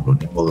tomarlo,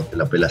 ni modo, te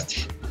la pelaste.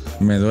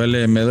 Me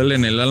duele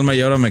en el alma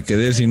y ahora me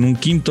quedé sin un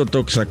quinto,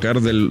 tengo que sacar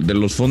de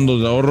los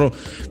fondos de ahorro.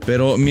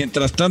 Pero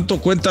mientras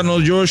tanto,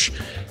 cuéntanos, Josh,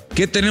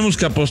 ¿qué tenemos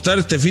que apostar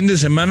este fin de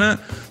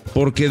semana?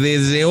 Porque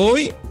desde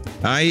hoy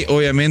hay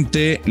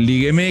obviamente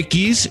Liga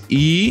MX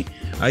y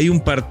hay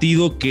un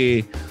partido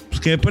que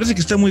me parece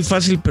que está muy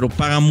fácil, pero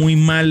paga muy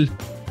mal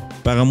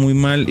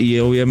y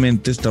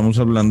obviamente estamos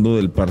hablando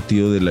del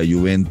partido de la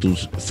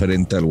Juventus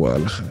frente al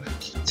Guadalajara.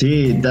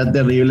 Sí, está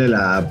terrible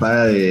la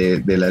paga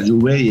de la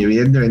Juve y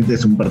evidentemente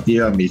es un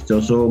partido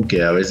amistoso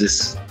que a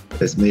veces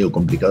es medio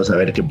complicado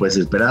saber qué puedes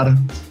esperar.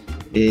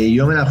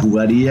 Yo me la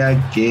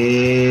jugaría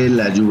que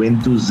la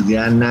Juventus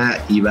gana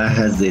y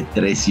bajas de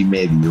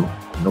 3.5.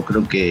 No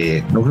creo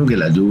que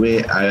la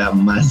Juve haga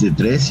más de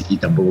 3 y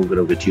tampoco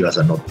creo que Chivas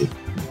anote.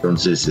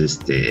 Entonces,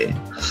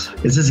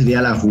 esa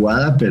sería la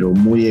jugada, pero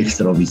muy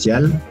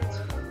extraoficial.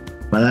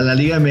 Para la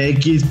Liga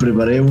MX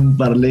preparé un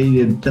parlay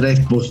de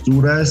 3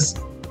 posturas,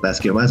 las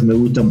que más me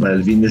gustan para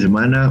el fin de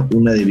semana,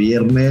 una de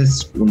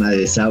viernes, una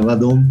de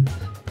sábado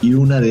y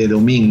una de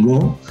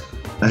domingo.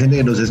 La gente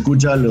que nos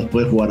escucha los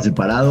puede jugar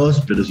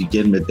separados, pero si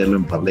quieren meterlo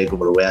en parlay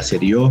como lo voy a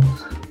hacer yo,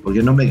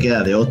 porque no me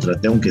queda de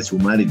otra, tengo que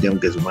sumar y tengo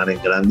que sumar en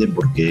grande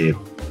porque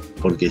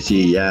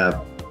sí,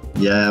 ya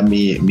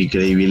mi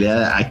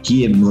credibilidad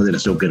aquí en Modern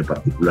Soccer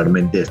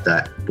particularmente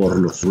está por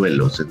los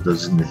suelos,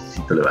 entonces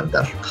necesito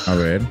levantar. A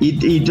ver.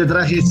 Y te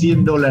traje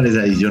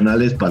 $100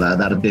 adicionales para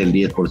darte el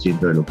 10%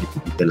 de lo que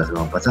te quité la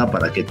semana pasada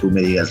para que tú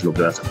me digas lo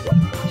que vas a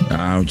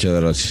jugar.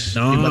 Muchas gracias.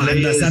 No,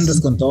 andas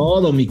con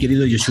todo, mi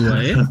querido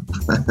Joshua, ¿eh?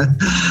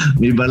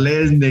 Mi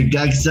parlay es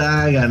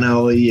Necaxa, gana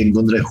hoy en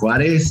contra de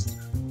Juárez.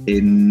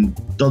 En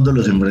todos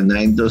los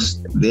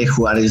enfrentamientos de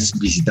Juárez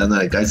visitando a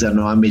Necaxa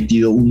no ha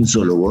metido un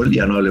solo gol,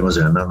 ya no hablemos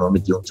de ganar, no ha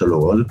metido un solo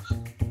gol.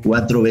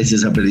 4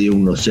 veces ha perdido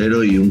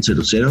 1-0 y un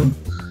 0-0.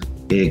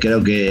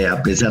 Creo que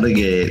a pesar de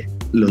que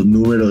los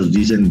números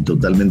dicen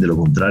totalmente lo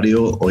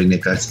contrario, hoy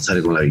Necaxa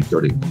sale con la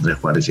victoria contra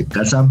Juárez en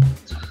casa.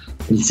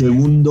 El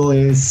segundo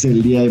es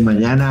el día de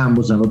mañana,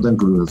 ambos anotan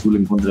Cruz Azul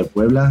en contra de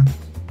Puebla.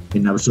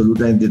 En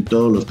absolutamente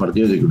todos los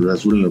partidos de Cruz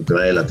Azul en lo que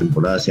va de la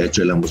temporada se ha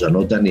hecho el ambos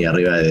anotan y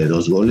arriba de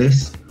 2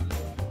 goles.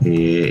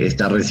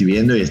 Está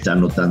recibiendo y está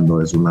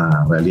anotando, es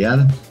una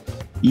realidad.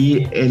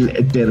 Y el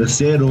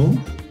tercero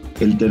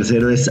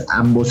es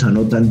ambos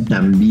anotan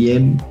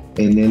también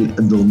en el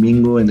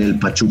domingo en el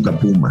Pachuca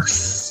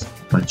Pumas.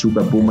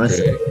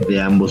 De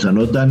ambos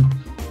anotan.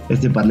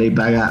 Este parlay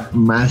paga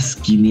más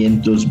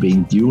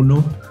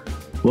 521,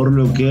 por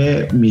lo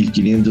que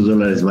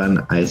 $1,500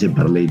 van a ese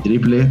parlay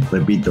triple.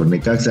 Repito,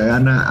 Necaxa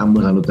gana,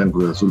 ambos anotan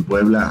Cruz Azul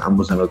Puebla,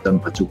 ambos anotan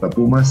Pachuca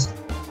Pumas.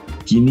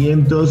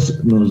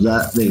 500 nos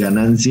da de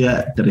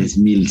ganancia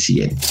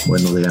 3,100.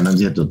 Bueno, de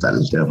ganancia total,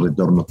 de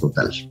retorno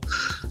total.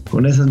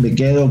 Con esas me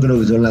quedo,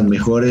 creo que son las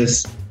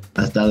mejores.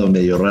 Ha estado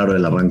medio raro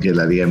el arranque de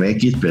la Liga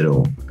MX,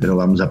 pero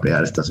vamos a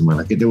pegar esta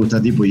semana. ¿Qué te gusta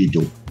a ti,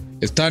 pollito?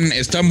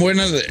 Están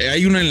buenas.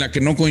 Hay una en la que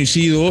no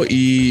coincido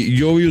y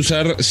yo voy a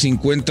usar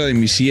 50 de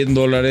mis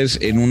 $100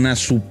 en una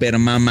super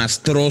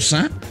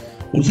mamastrosa.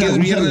 Porque es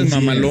viernes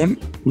mamalón.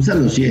 Usa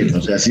los 100,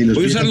 o sea, si los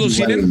voy a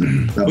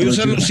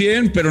usar los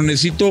 100, pero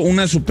necesito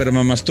una super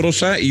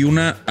mamastrosa y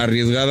una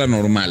arriesgada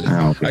normal.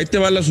 Okay. Ahí te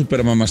va la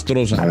super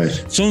mamastrosa. A ver.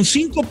 Son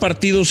 5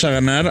 partidos a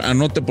ganar.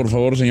 Anote, por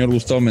favor, señor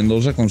Gustavo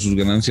Mendoza, con sus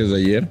ganancias de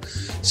ayer.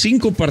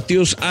 5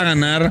 partidos a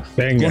ganar.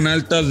 Venga. Con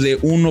altas de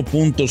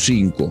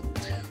 1.5.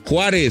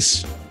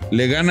 Juárez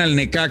le gana al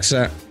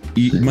Necaxa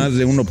y más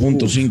de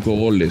 1.5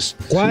 goles.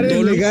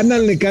 Juárez le gana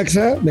al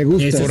Necaxa, me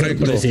gusta.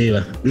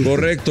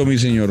 Correcto, mi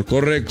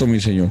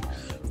señor.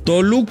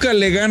 Toluca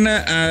le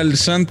gana al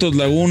Santos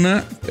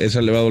Laguna,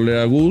 esa le va a doler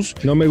a Gus.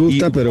 No me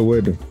gusta, pero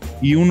bueno.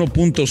 Y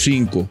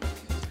 1.5.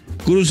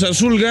 Cruz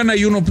Azul gana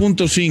y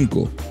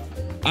 1.5.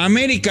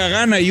 América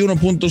gana y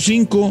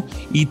 1.5.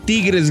 Y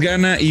Tigres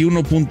gana y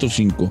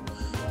 1.5.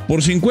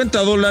 Por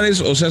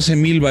 $50, o sea, hace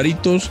 1,000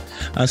 varitos,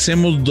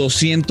 hacemos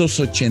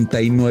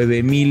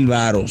 289,000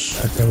 varos.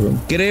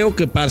 Creo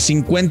que para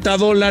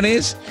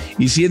 $50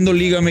 y siendo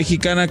Liga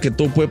Mexicana, que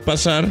todo puede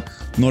pasar,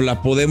 no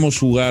la podemos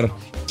jugar.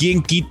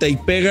 ¿Quién quita y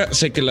pega?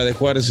 Sé que la de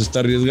Juárez está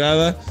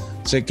arriesgada.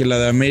 Sé que la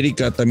de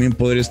América también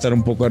podría estar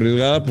un poco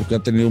arriesgada porque ha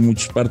tenido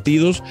muchos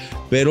partidos,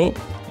 pero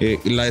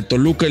la de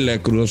Toluca y la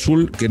de Cruz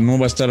Azul, que no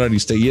va a estar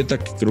Aristeguieta,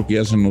 que creo que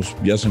ya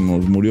se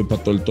nos murió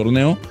para todo el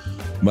torneo.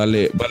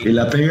 Vale.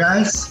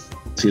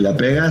 Si la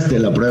pegas, te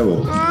la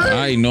pruebo.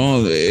 Ay,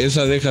 no,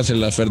 esa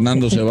déjasela a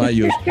Fernando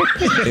Ceballos.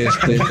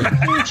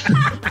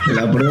 Te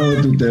la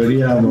pruebo tu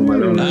teoría,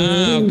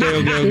 mamalona. Ok.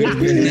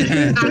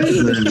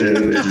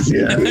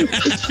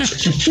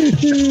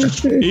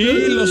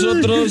 Y los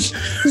otros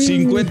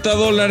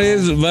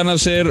 $50 van a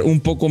ser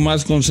un poco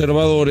más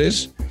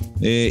conservadores.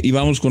 Y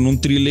vamos con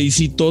un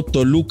trilecito.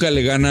 Toluca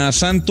le gana a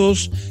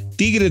Santos,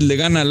 Tigres le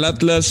gana al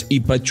Atlas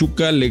y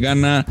Pachuca le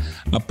gana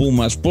a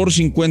Pumas. Por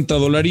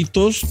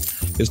 $50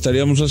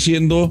 estaríamos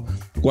haciendo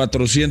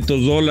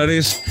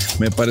 $400.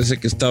 Me parece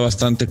que está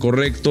bastante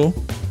correcto.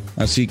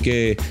 Así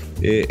que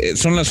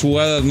son las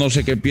jugadas, no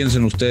sé qué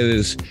piensen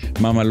ustedes,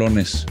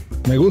 mamalones.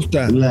 Me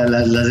gusta.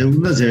 La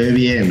segunda se ve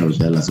bien, o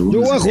sea, la segunda.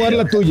 Yo voy a jugar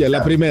la tuya,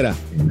 la primera.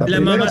 La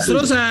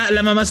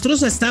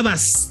mamastrosa está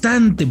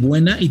bastante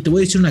buena y te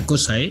voy a decir una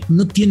cosa,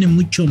 no tiene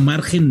mucho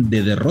margen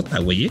de derrota,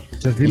 güey, O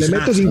sea, si le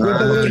meto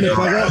 $50 me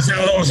paga.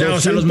 O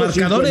sea, los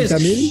marcadores.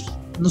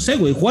 No sé,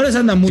 güey. Juárez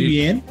anda muy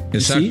bien.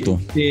 Exacto.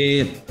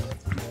 ¿sí?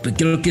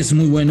 Creo que es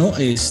muy bueno.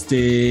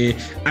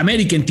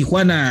 América en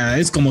Tijuana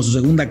es como su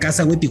segunda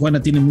casa, güey.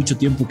 Tijuana tiene mucho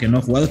tiempo que no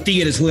ha jugado.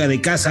 Tigres juega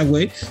de casa,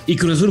 güey. Y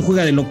Cruz Azul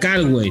juega de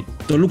local, güey.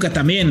 Toluca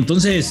también.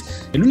 Entonces,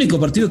 el único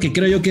partido que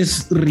creo yo que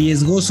es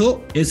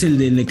riesgoso es el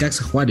de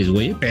Necaxa Juárez,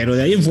 güey. Pero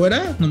de ahí en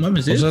fuera, no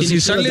mames. O sea,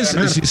 si sales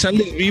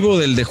vivo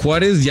del de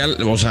Juárez, ya,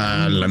 o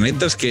sea, la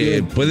neta es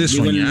que puedes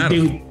soñar.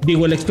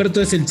 El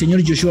experto es el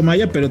señor Yoshua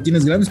Maya, pero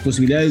tienes grandes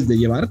posibilidades de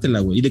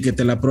llevártela, güey. Y de que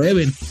te la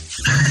prueben.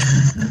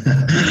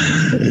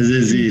 Es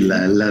decir,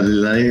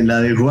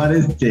 la de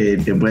Juárez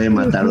te puede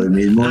matar hoy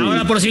mismo.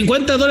 Ahora, por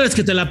 $50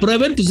 que te la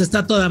prueben, pues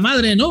está toda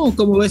madre, ¿no?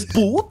 ¿Cómo ves?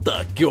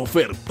 ¡Puta, qué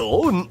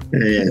ofertón!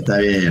 Está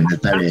bien. Es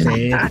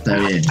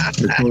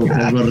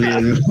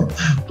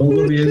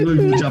poco riesgo y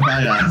mucha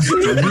paga.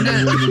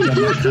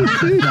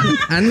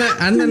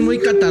 Andan muy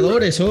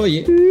catadores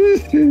hoy,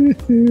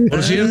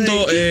 Por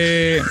cierto,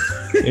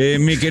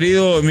 mi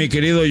querido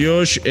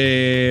Josh,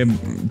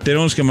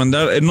 tenemos que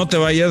mandar, no te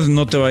vayas,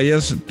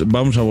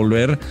 vamos a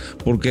volver,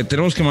 porque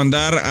tenemos que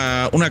mandar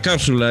a una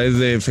cápsula, es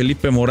de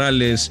Felipe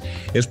Morales,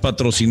 es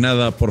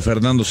patrocinada por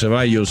Fernando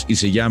Ceballos y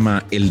se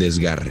llama El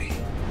Desgarre.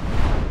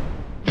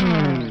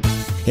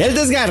 El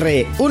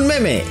Desgarre, un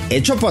meme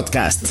hecho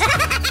podcast.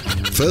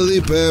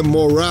 Felipe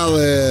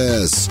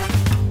Morales.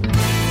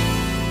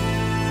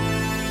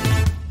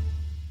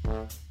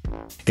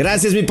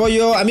 Gracias, mi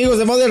pollo. Amigos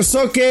de Mother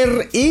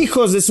Soccer,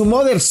 hijos de su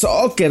Mother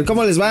Soccer,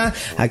 ¿cómo les va?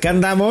 Acá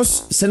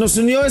andamos. Se nos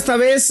unió esta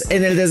vez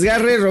en el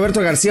Desgarre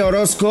Roberto García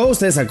Orozco.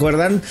 ¿Ustedes se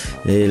acuerdan?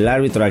 El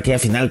árbitro de aquella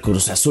final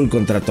Cruz Azul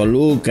contra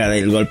Toluca,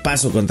 del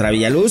golpazo contra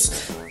Villaluz.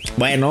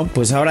 Bueno,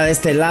 pues ahora de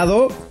este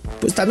lado,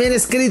 pues también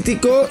es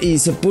crítico y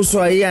se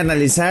puso ahí a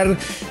analizar,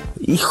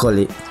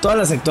 híjole, todas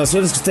las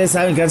actuaciones que ustedes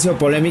saben que han sido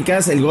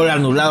polémicas. El gol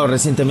anulado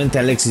recientemente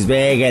a Alexis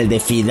Vega, el de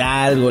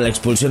Fidalgo, la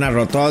expulsión a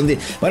Rotondi.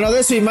 Bueno, de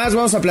eso y más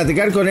vamos a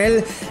platicar con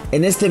él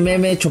en este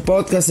meme hecho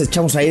podcast.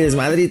 Echamos ahí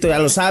desmadrito, ya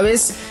lo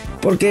sabes,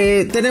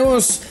 porque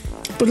tenemos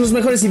pues los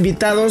mejores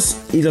invitados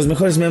y los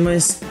mejores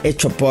memes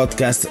hecho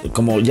podcast,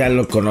 como ya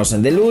lo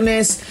conocen, de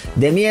lunes,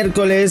 de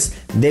miércoles,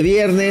 de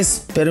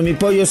viernes. Pero mi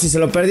pollo, si se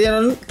lo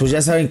perdieron, pues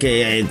ya saben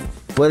que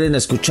pueden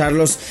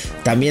escucharlos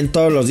también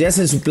todos los días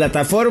en su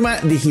plataforma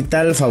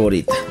digital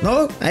favorita,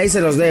 ¿no? Ahí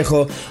se los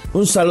dejo.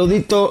 Un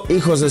saludito,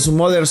 hijos de su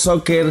Mother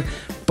Soccer.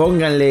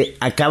 Pónganle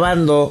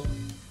acabando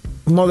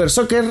Mother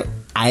Soccer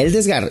a El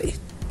Desgarre.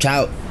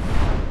 Chao.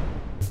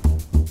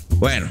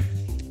 Bueno,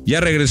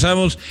 ya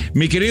regresamos.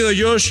 Mi querido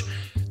Josh,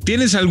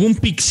 ¿tienes algún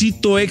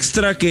pixito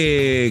extra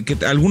que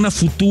alguna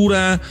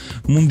futura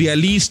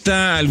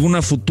mundialista,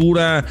 alguna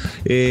futura,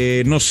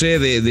 no sé,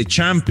 de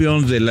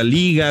Champions, de la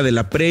Liga, de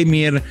la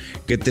Premier,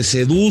 que te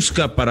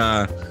seduzca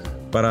para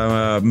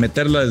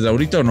meterla desde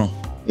ahorita o no?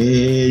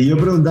 Yo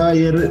preguntaba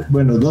ayer,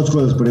 bueno, dos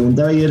cosas.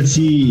 Preguntaba ayer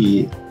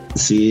si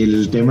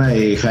el tema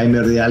de Jaime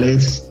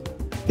Ordiales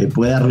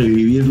pueda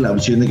revivir la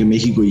opción de que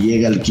México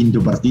llegue al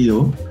quinto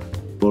partido,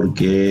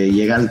 porque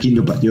llegar al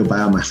quinto partido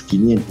paga más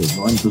 500,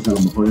 ¿no? Entonces a lo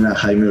mejor era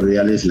Jaime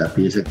Ordiales la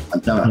pieza que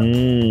faltaba.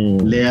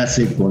 Le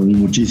hace con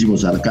muchísimo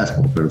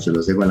sarcasmo, pero se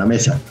lo dejo en la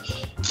mesa.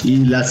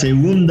 Y la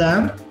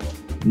segunda,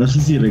 no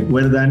sé si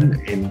recuerdan,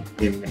 en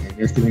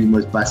este mismo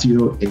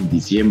espacio en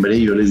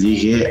diciembre yo les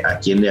dije a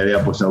quién le había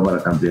apostado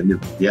para campeón del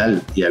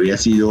mundial y había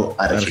sido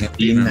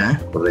Argentina,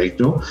 ¿no?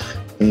 Correcto.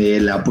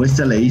 La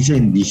apuesta la hice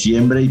en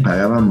diciembre y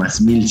pagaba más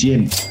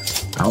 1,100.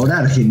 Ahora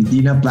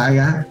Argentina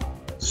paga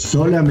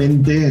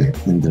solamente,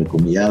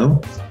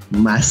 entrecomillado,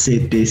 más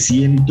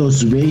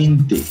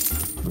 720.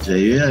 O sea,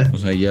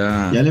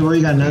 yo ya le voy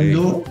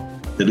ganando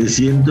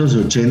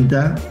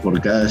 380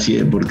 por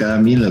cada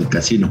 1000 al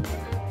casino.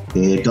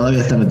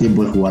 Todavía están a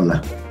tiempo de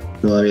jugarla.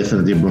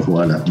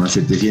 Más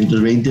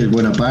 720 es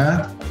buena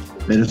paga,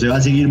 pero se va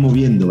a seguir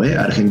moviendo, ¿eh?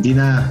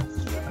 Argentina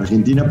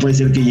puede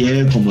ser que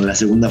llegue como la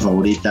segunda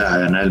favorita a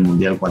ganar el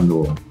Mundial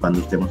cuando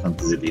estemos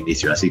antes del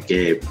inicio. Así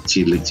que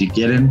si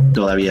quieren,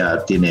 todavía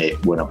tiene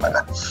buena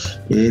paga.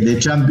 De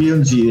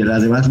Champions y de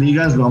las demás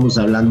ligas vamos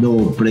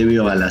hablando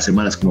previo a las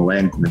semanas como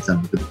vayan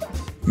comenzando.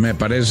 Me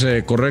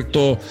parece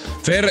correcto.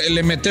 Fer,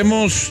 ¿le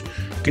metemos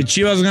que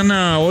Chivas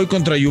gana hoy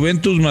contra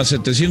Juventus más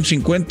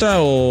 750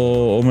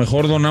 o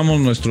mejor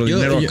donamos nuestro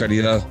dinero a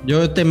caridad?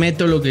 Yo te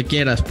meto lo que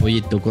quieras,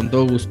 pollito, con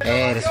todo gusto.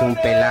 Eres un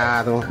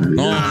pelado.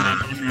 No.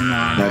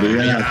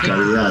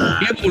 Caridad.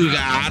 Qué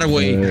vulgar,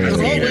 güey. Qué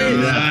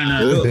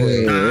vulgar,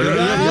 güey.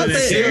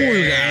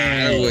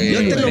 Yo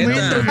te lo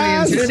meto, güey,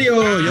 en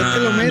serio. Yo te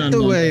lo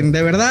meto, güey.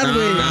 De verdad,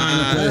 güey.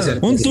 No puede ser.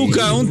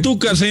 Un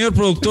tuca, señor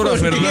productor, a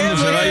Fernando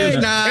Ceballos.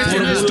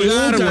 Por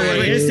vulgar,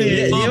 güey.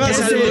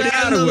 Llevas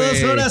alburando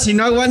 2 horas y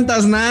no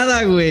aguantas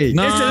nada, güey.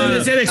 No,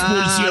 debe ser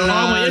expulsión,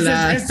 güey.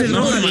 Este es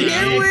roja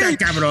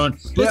directa, cabrón.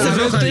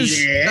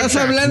 Estás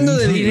hablando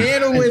de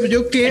dinero, güey.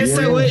 ¿Yo qué?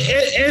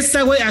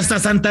 Esta, güey, hasta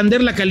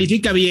Santander la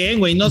califica bien,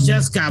 güey. No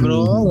seas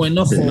cabrón, güey.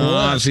 No jodas.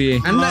 No, sí.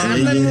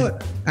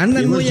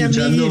 Andan muy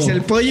amiguis.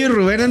 El Pollo y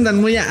Rubén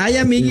andan muy... Ay,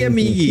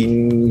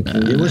 amigui.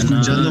 Llevo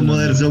escuchando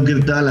Modern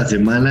Soccer toda la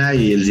semana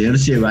y el señor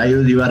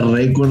Ceballos iba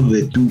récord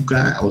de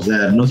tuca. O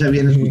sea, no se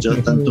habían escuchado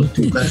tantos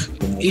tucas.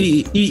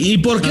 ¿Y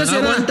por qué no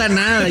aguanta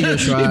nada,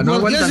 Joshua? No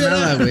aguanta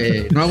nada,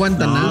 güey. No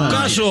aguanta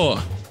nada.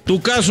 Tu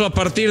caso a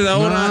partir de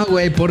ahora. No,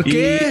 güey, ¿por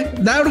qué?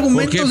 Da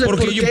argumentos de por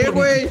qué,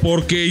 güey.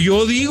 Porque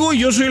yo digo,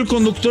 yo soy el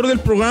conductor del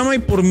programa y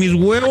por mis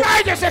huevos.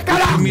 ¡Cállese,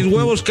 carajo! Por mis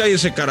huevos,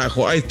 cállese,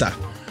 carajo. Ahí está.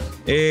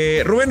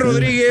 Rubén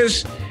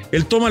Rodríguez,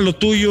 el toma lo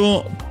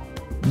tuyo,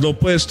 lo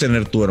puedes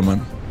tener tú,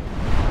 hermano.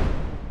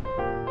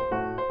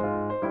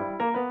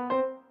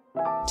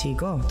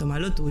 Chico, toma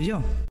lo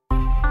tuyo.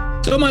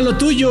 Toma lo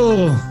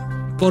tuyo.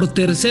 Por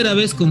tercera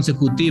vez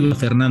consecutiva,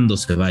 Fernando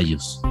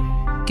Ceballos.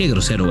 Qué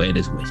grosero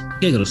eres, güey.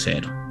 Qué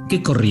grosero.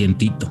 Qué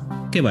corrientito.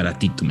 Qué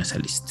baratito me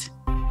saliste.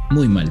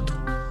 Muy mal tú.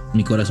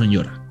 Mi corazón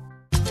llora.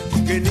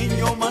 Qué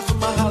niño más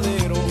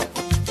majadero.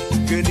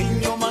 Qué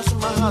niño más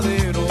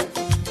majadero.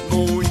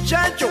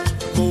 Muchacho,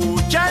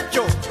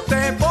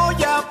 te voy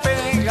a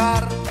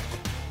pegar.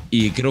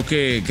 Y creo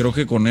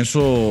que con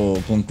eso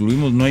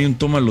concluimos. No hay un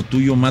toma lo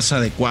tuyo más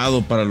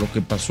adecuado para lo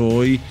que pasó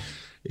hoy.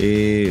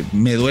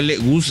 Me duele.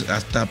 Gus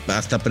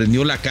hasta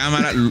prendió la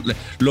cámara.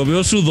 Lo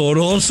veo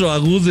sudoroso a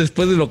Gus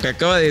después de lo que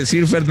acaba de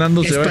decir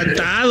Fernando Ceballos.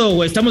 Espantado,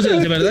 güey. Estamos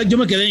de verdad. Yo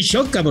me quedé en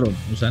shock, cabrón.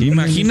 O sea,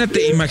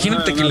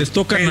 imagínate que les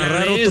toca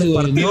narrar otro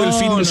partido el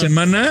fin de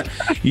semana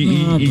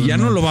y ya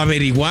no lo va a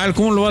ver igual.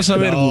 ¿Cómo lo vas a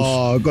ver,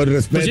 Gus? Con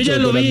respeto. Pues yo ya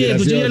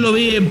lo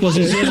vi en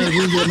posición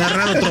de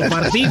narrar otro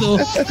partido,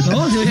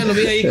 ¿no? Yo ya lo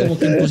vi ahí como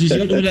que en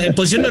posición. En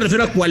posición me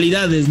refiero a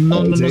cualidades,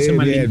 no se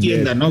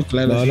malentienda, ¿no?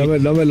 Claro.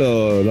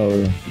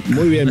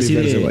 Muy bien, mi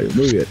Ceballos,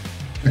 muy bien.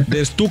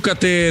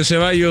 Destúcate,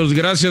 Ceballos,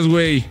 gracias,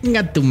 güey.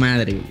 Venga tu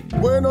madre.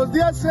 Buenos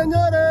días,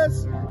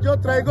 señores. Yo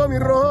traigo mi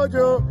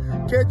rollo.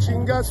 Que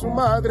chinga su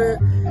madre.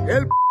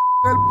 El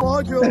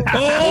pollo.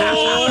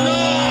 ¡Oh,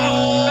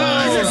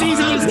 no! Ese sí,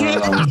 ¿sabes qué?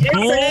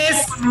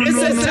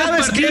 Ese es 3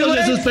 partidos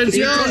de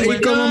suspensión, güey.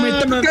 Y como me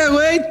toca,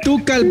 güey,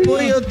 tuca al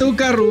pollo,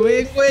 tuca a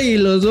Rubén, güey, y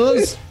los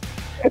dos.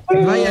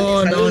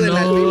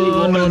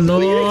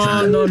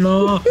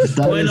 No.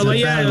 Bueno,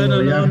 vaya.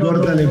 Ya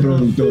córtale,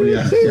 productor.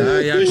 Ya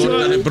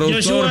córtale,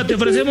 productor. Joshua, te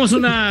ofrecemos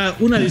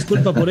una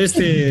disculpa por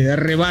este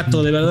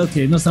arrebato. De verdad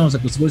que no estamos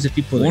acostumbrados a ese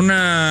tipo de.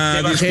 Una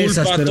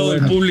disculpa a todo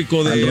el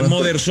público de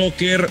Modern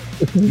Soccer.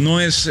 No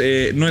es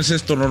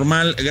esto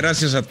normal.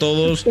 Gracias a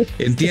todos.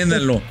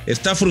 Entiéndanlo.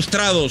 Está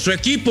frustrado. Su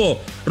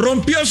equipo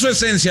rompió su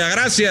esencia.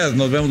 Gracias.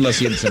 Nos vemos la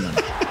siguiente semana.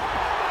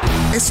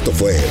 Esto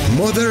fue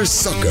Modern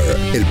Soccer,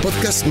 el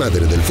podcast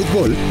madre del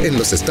fútbol en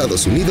los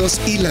Estados Unidos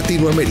y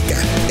Latinoamérica,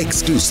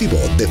 exclusivo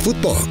de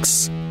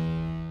Footbox.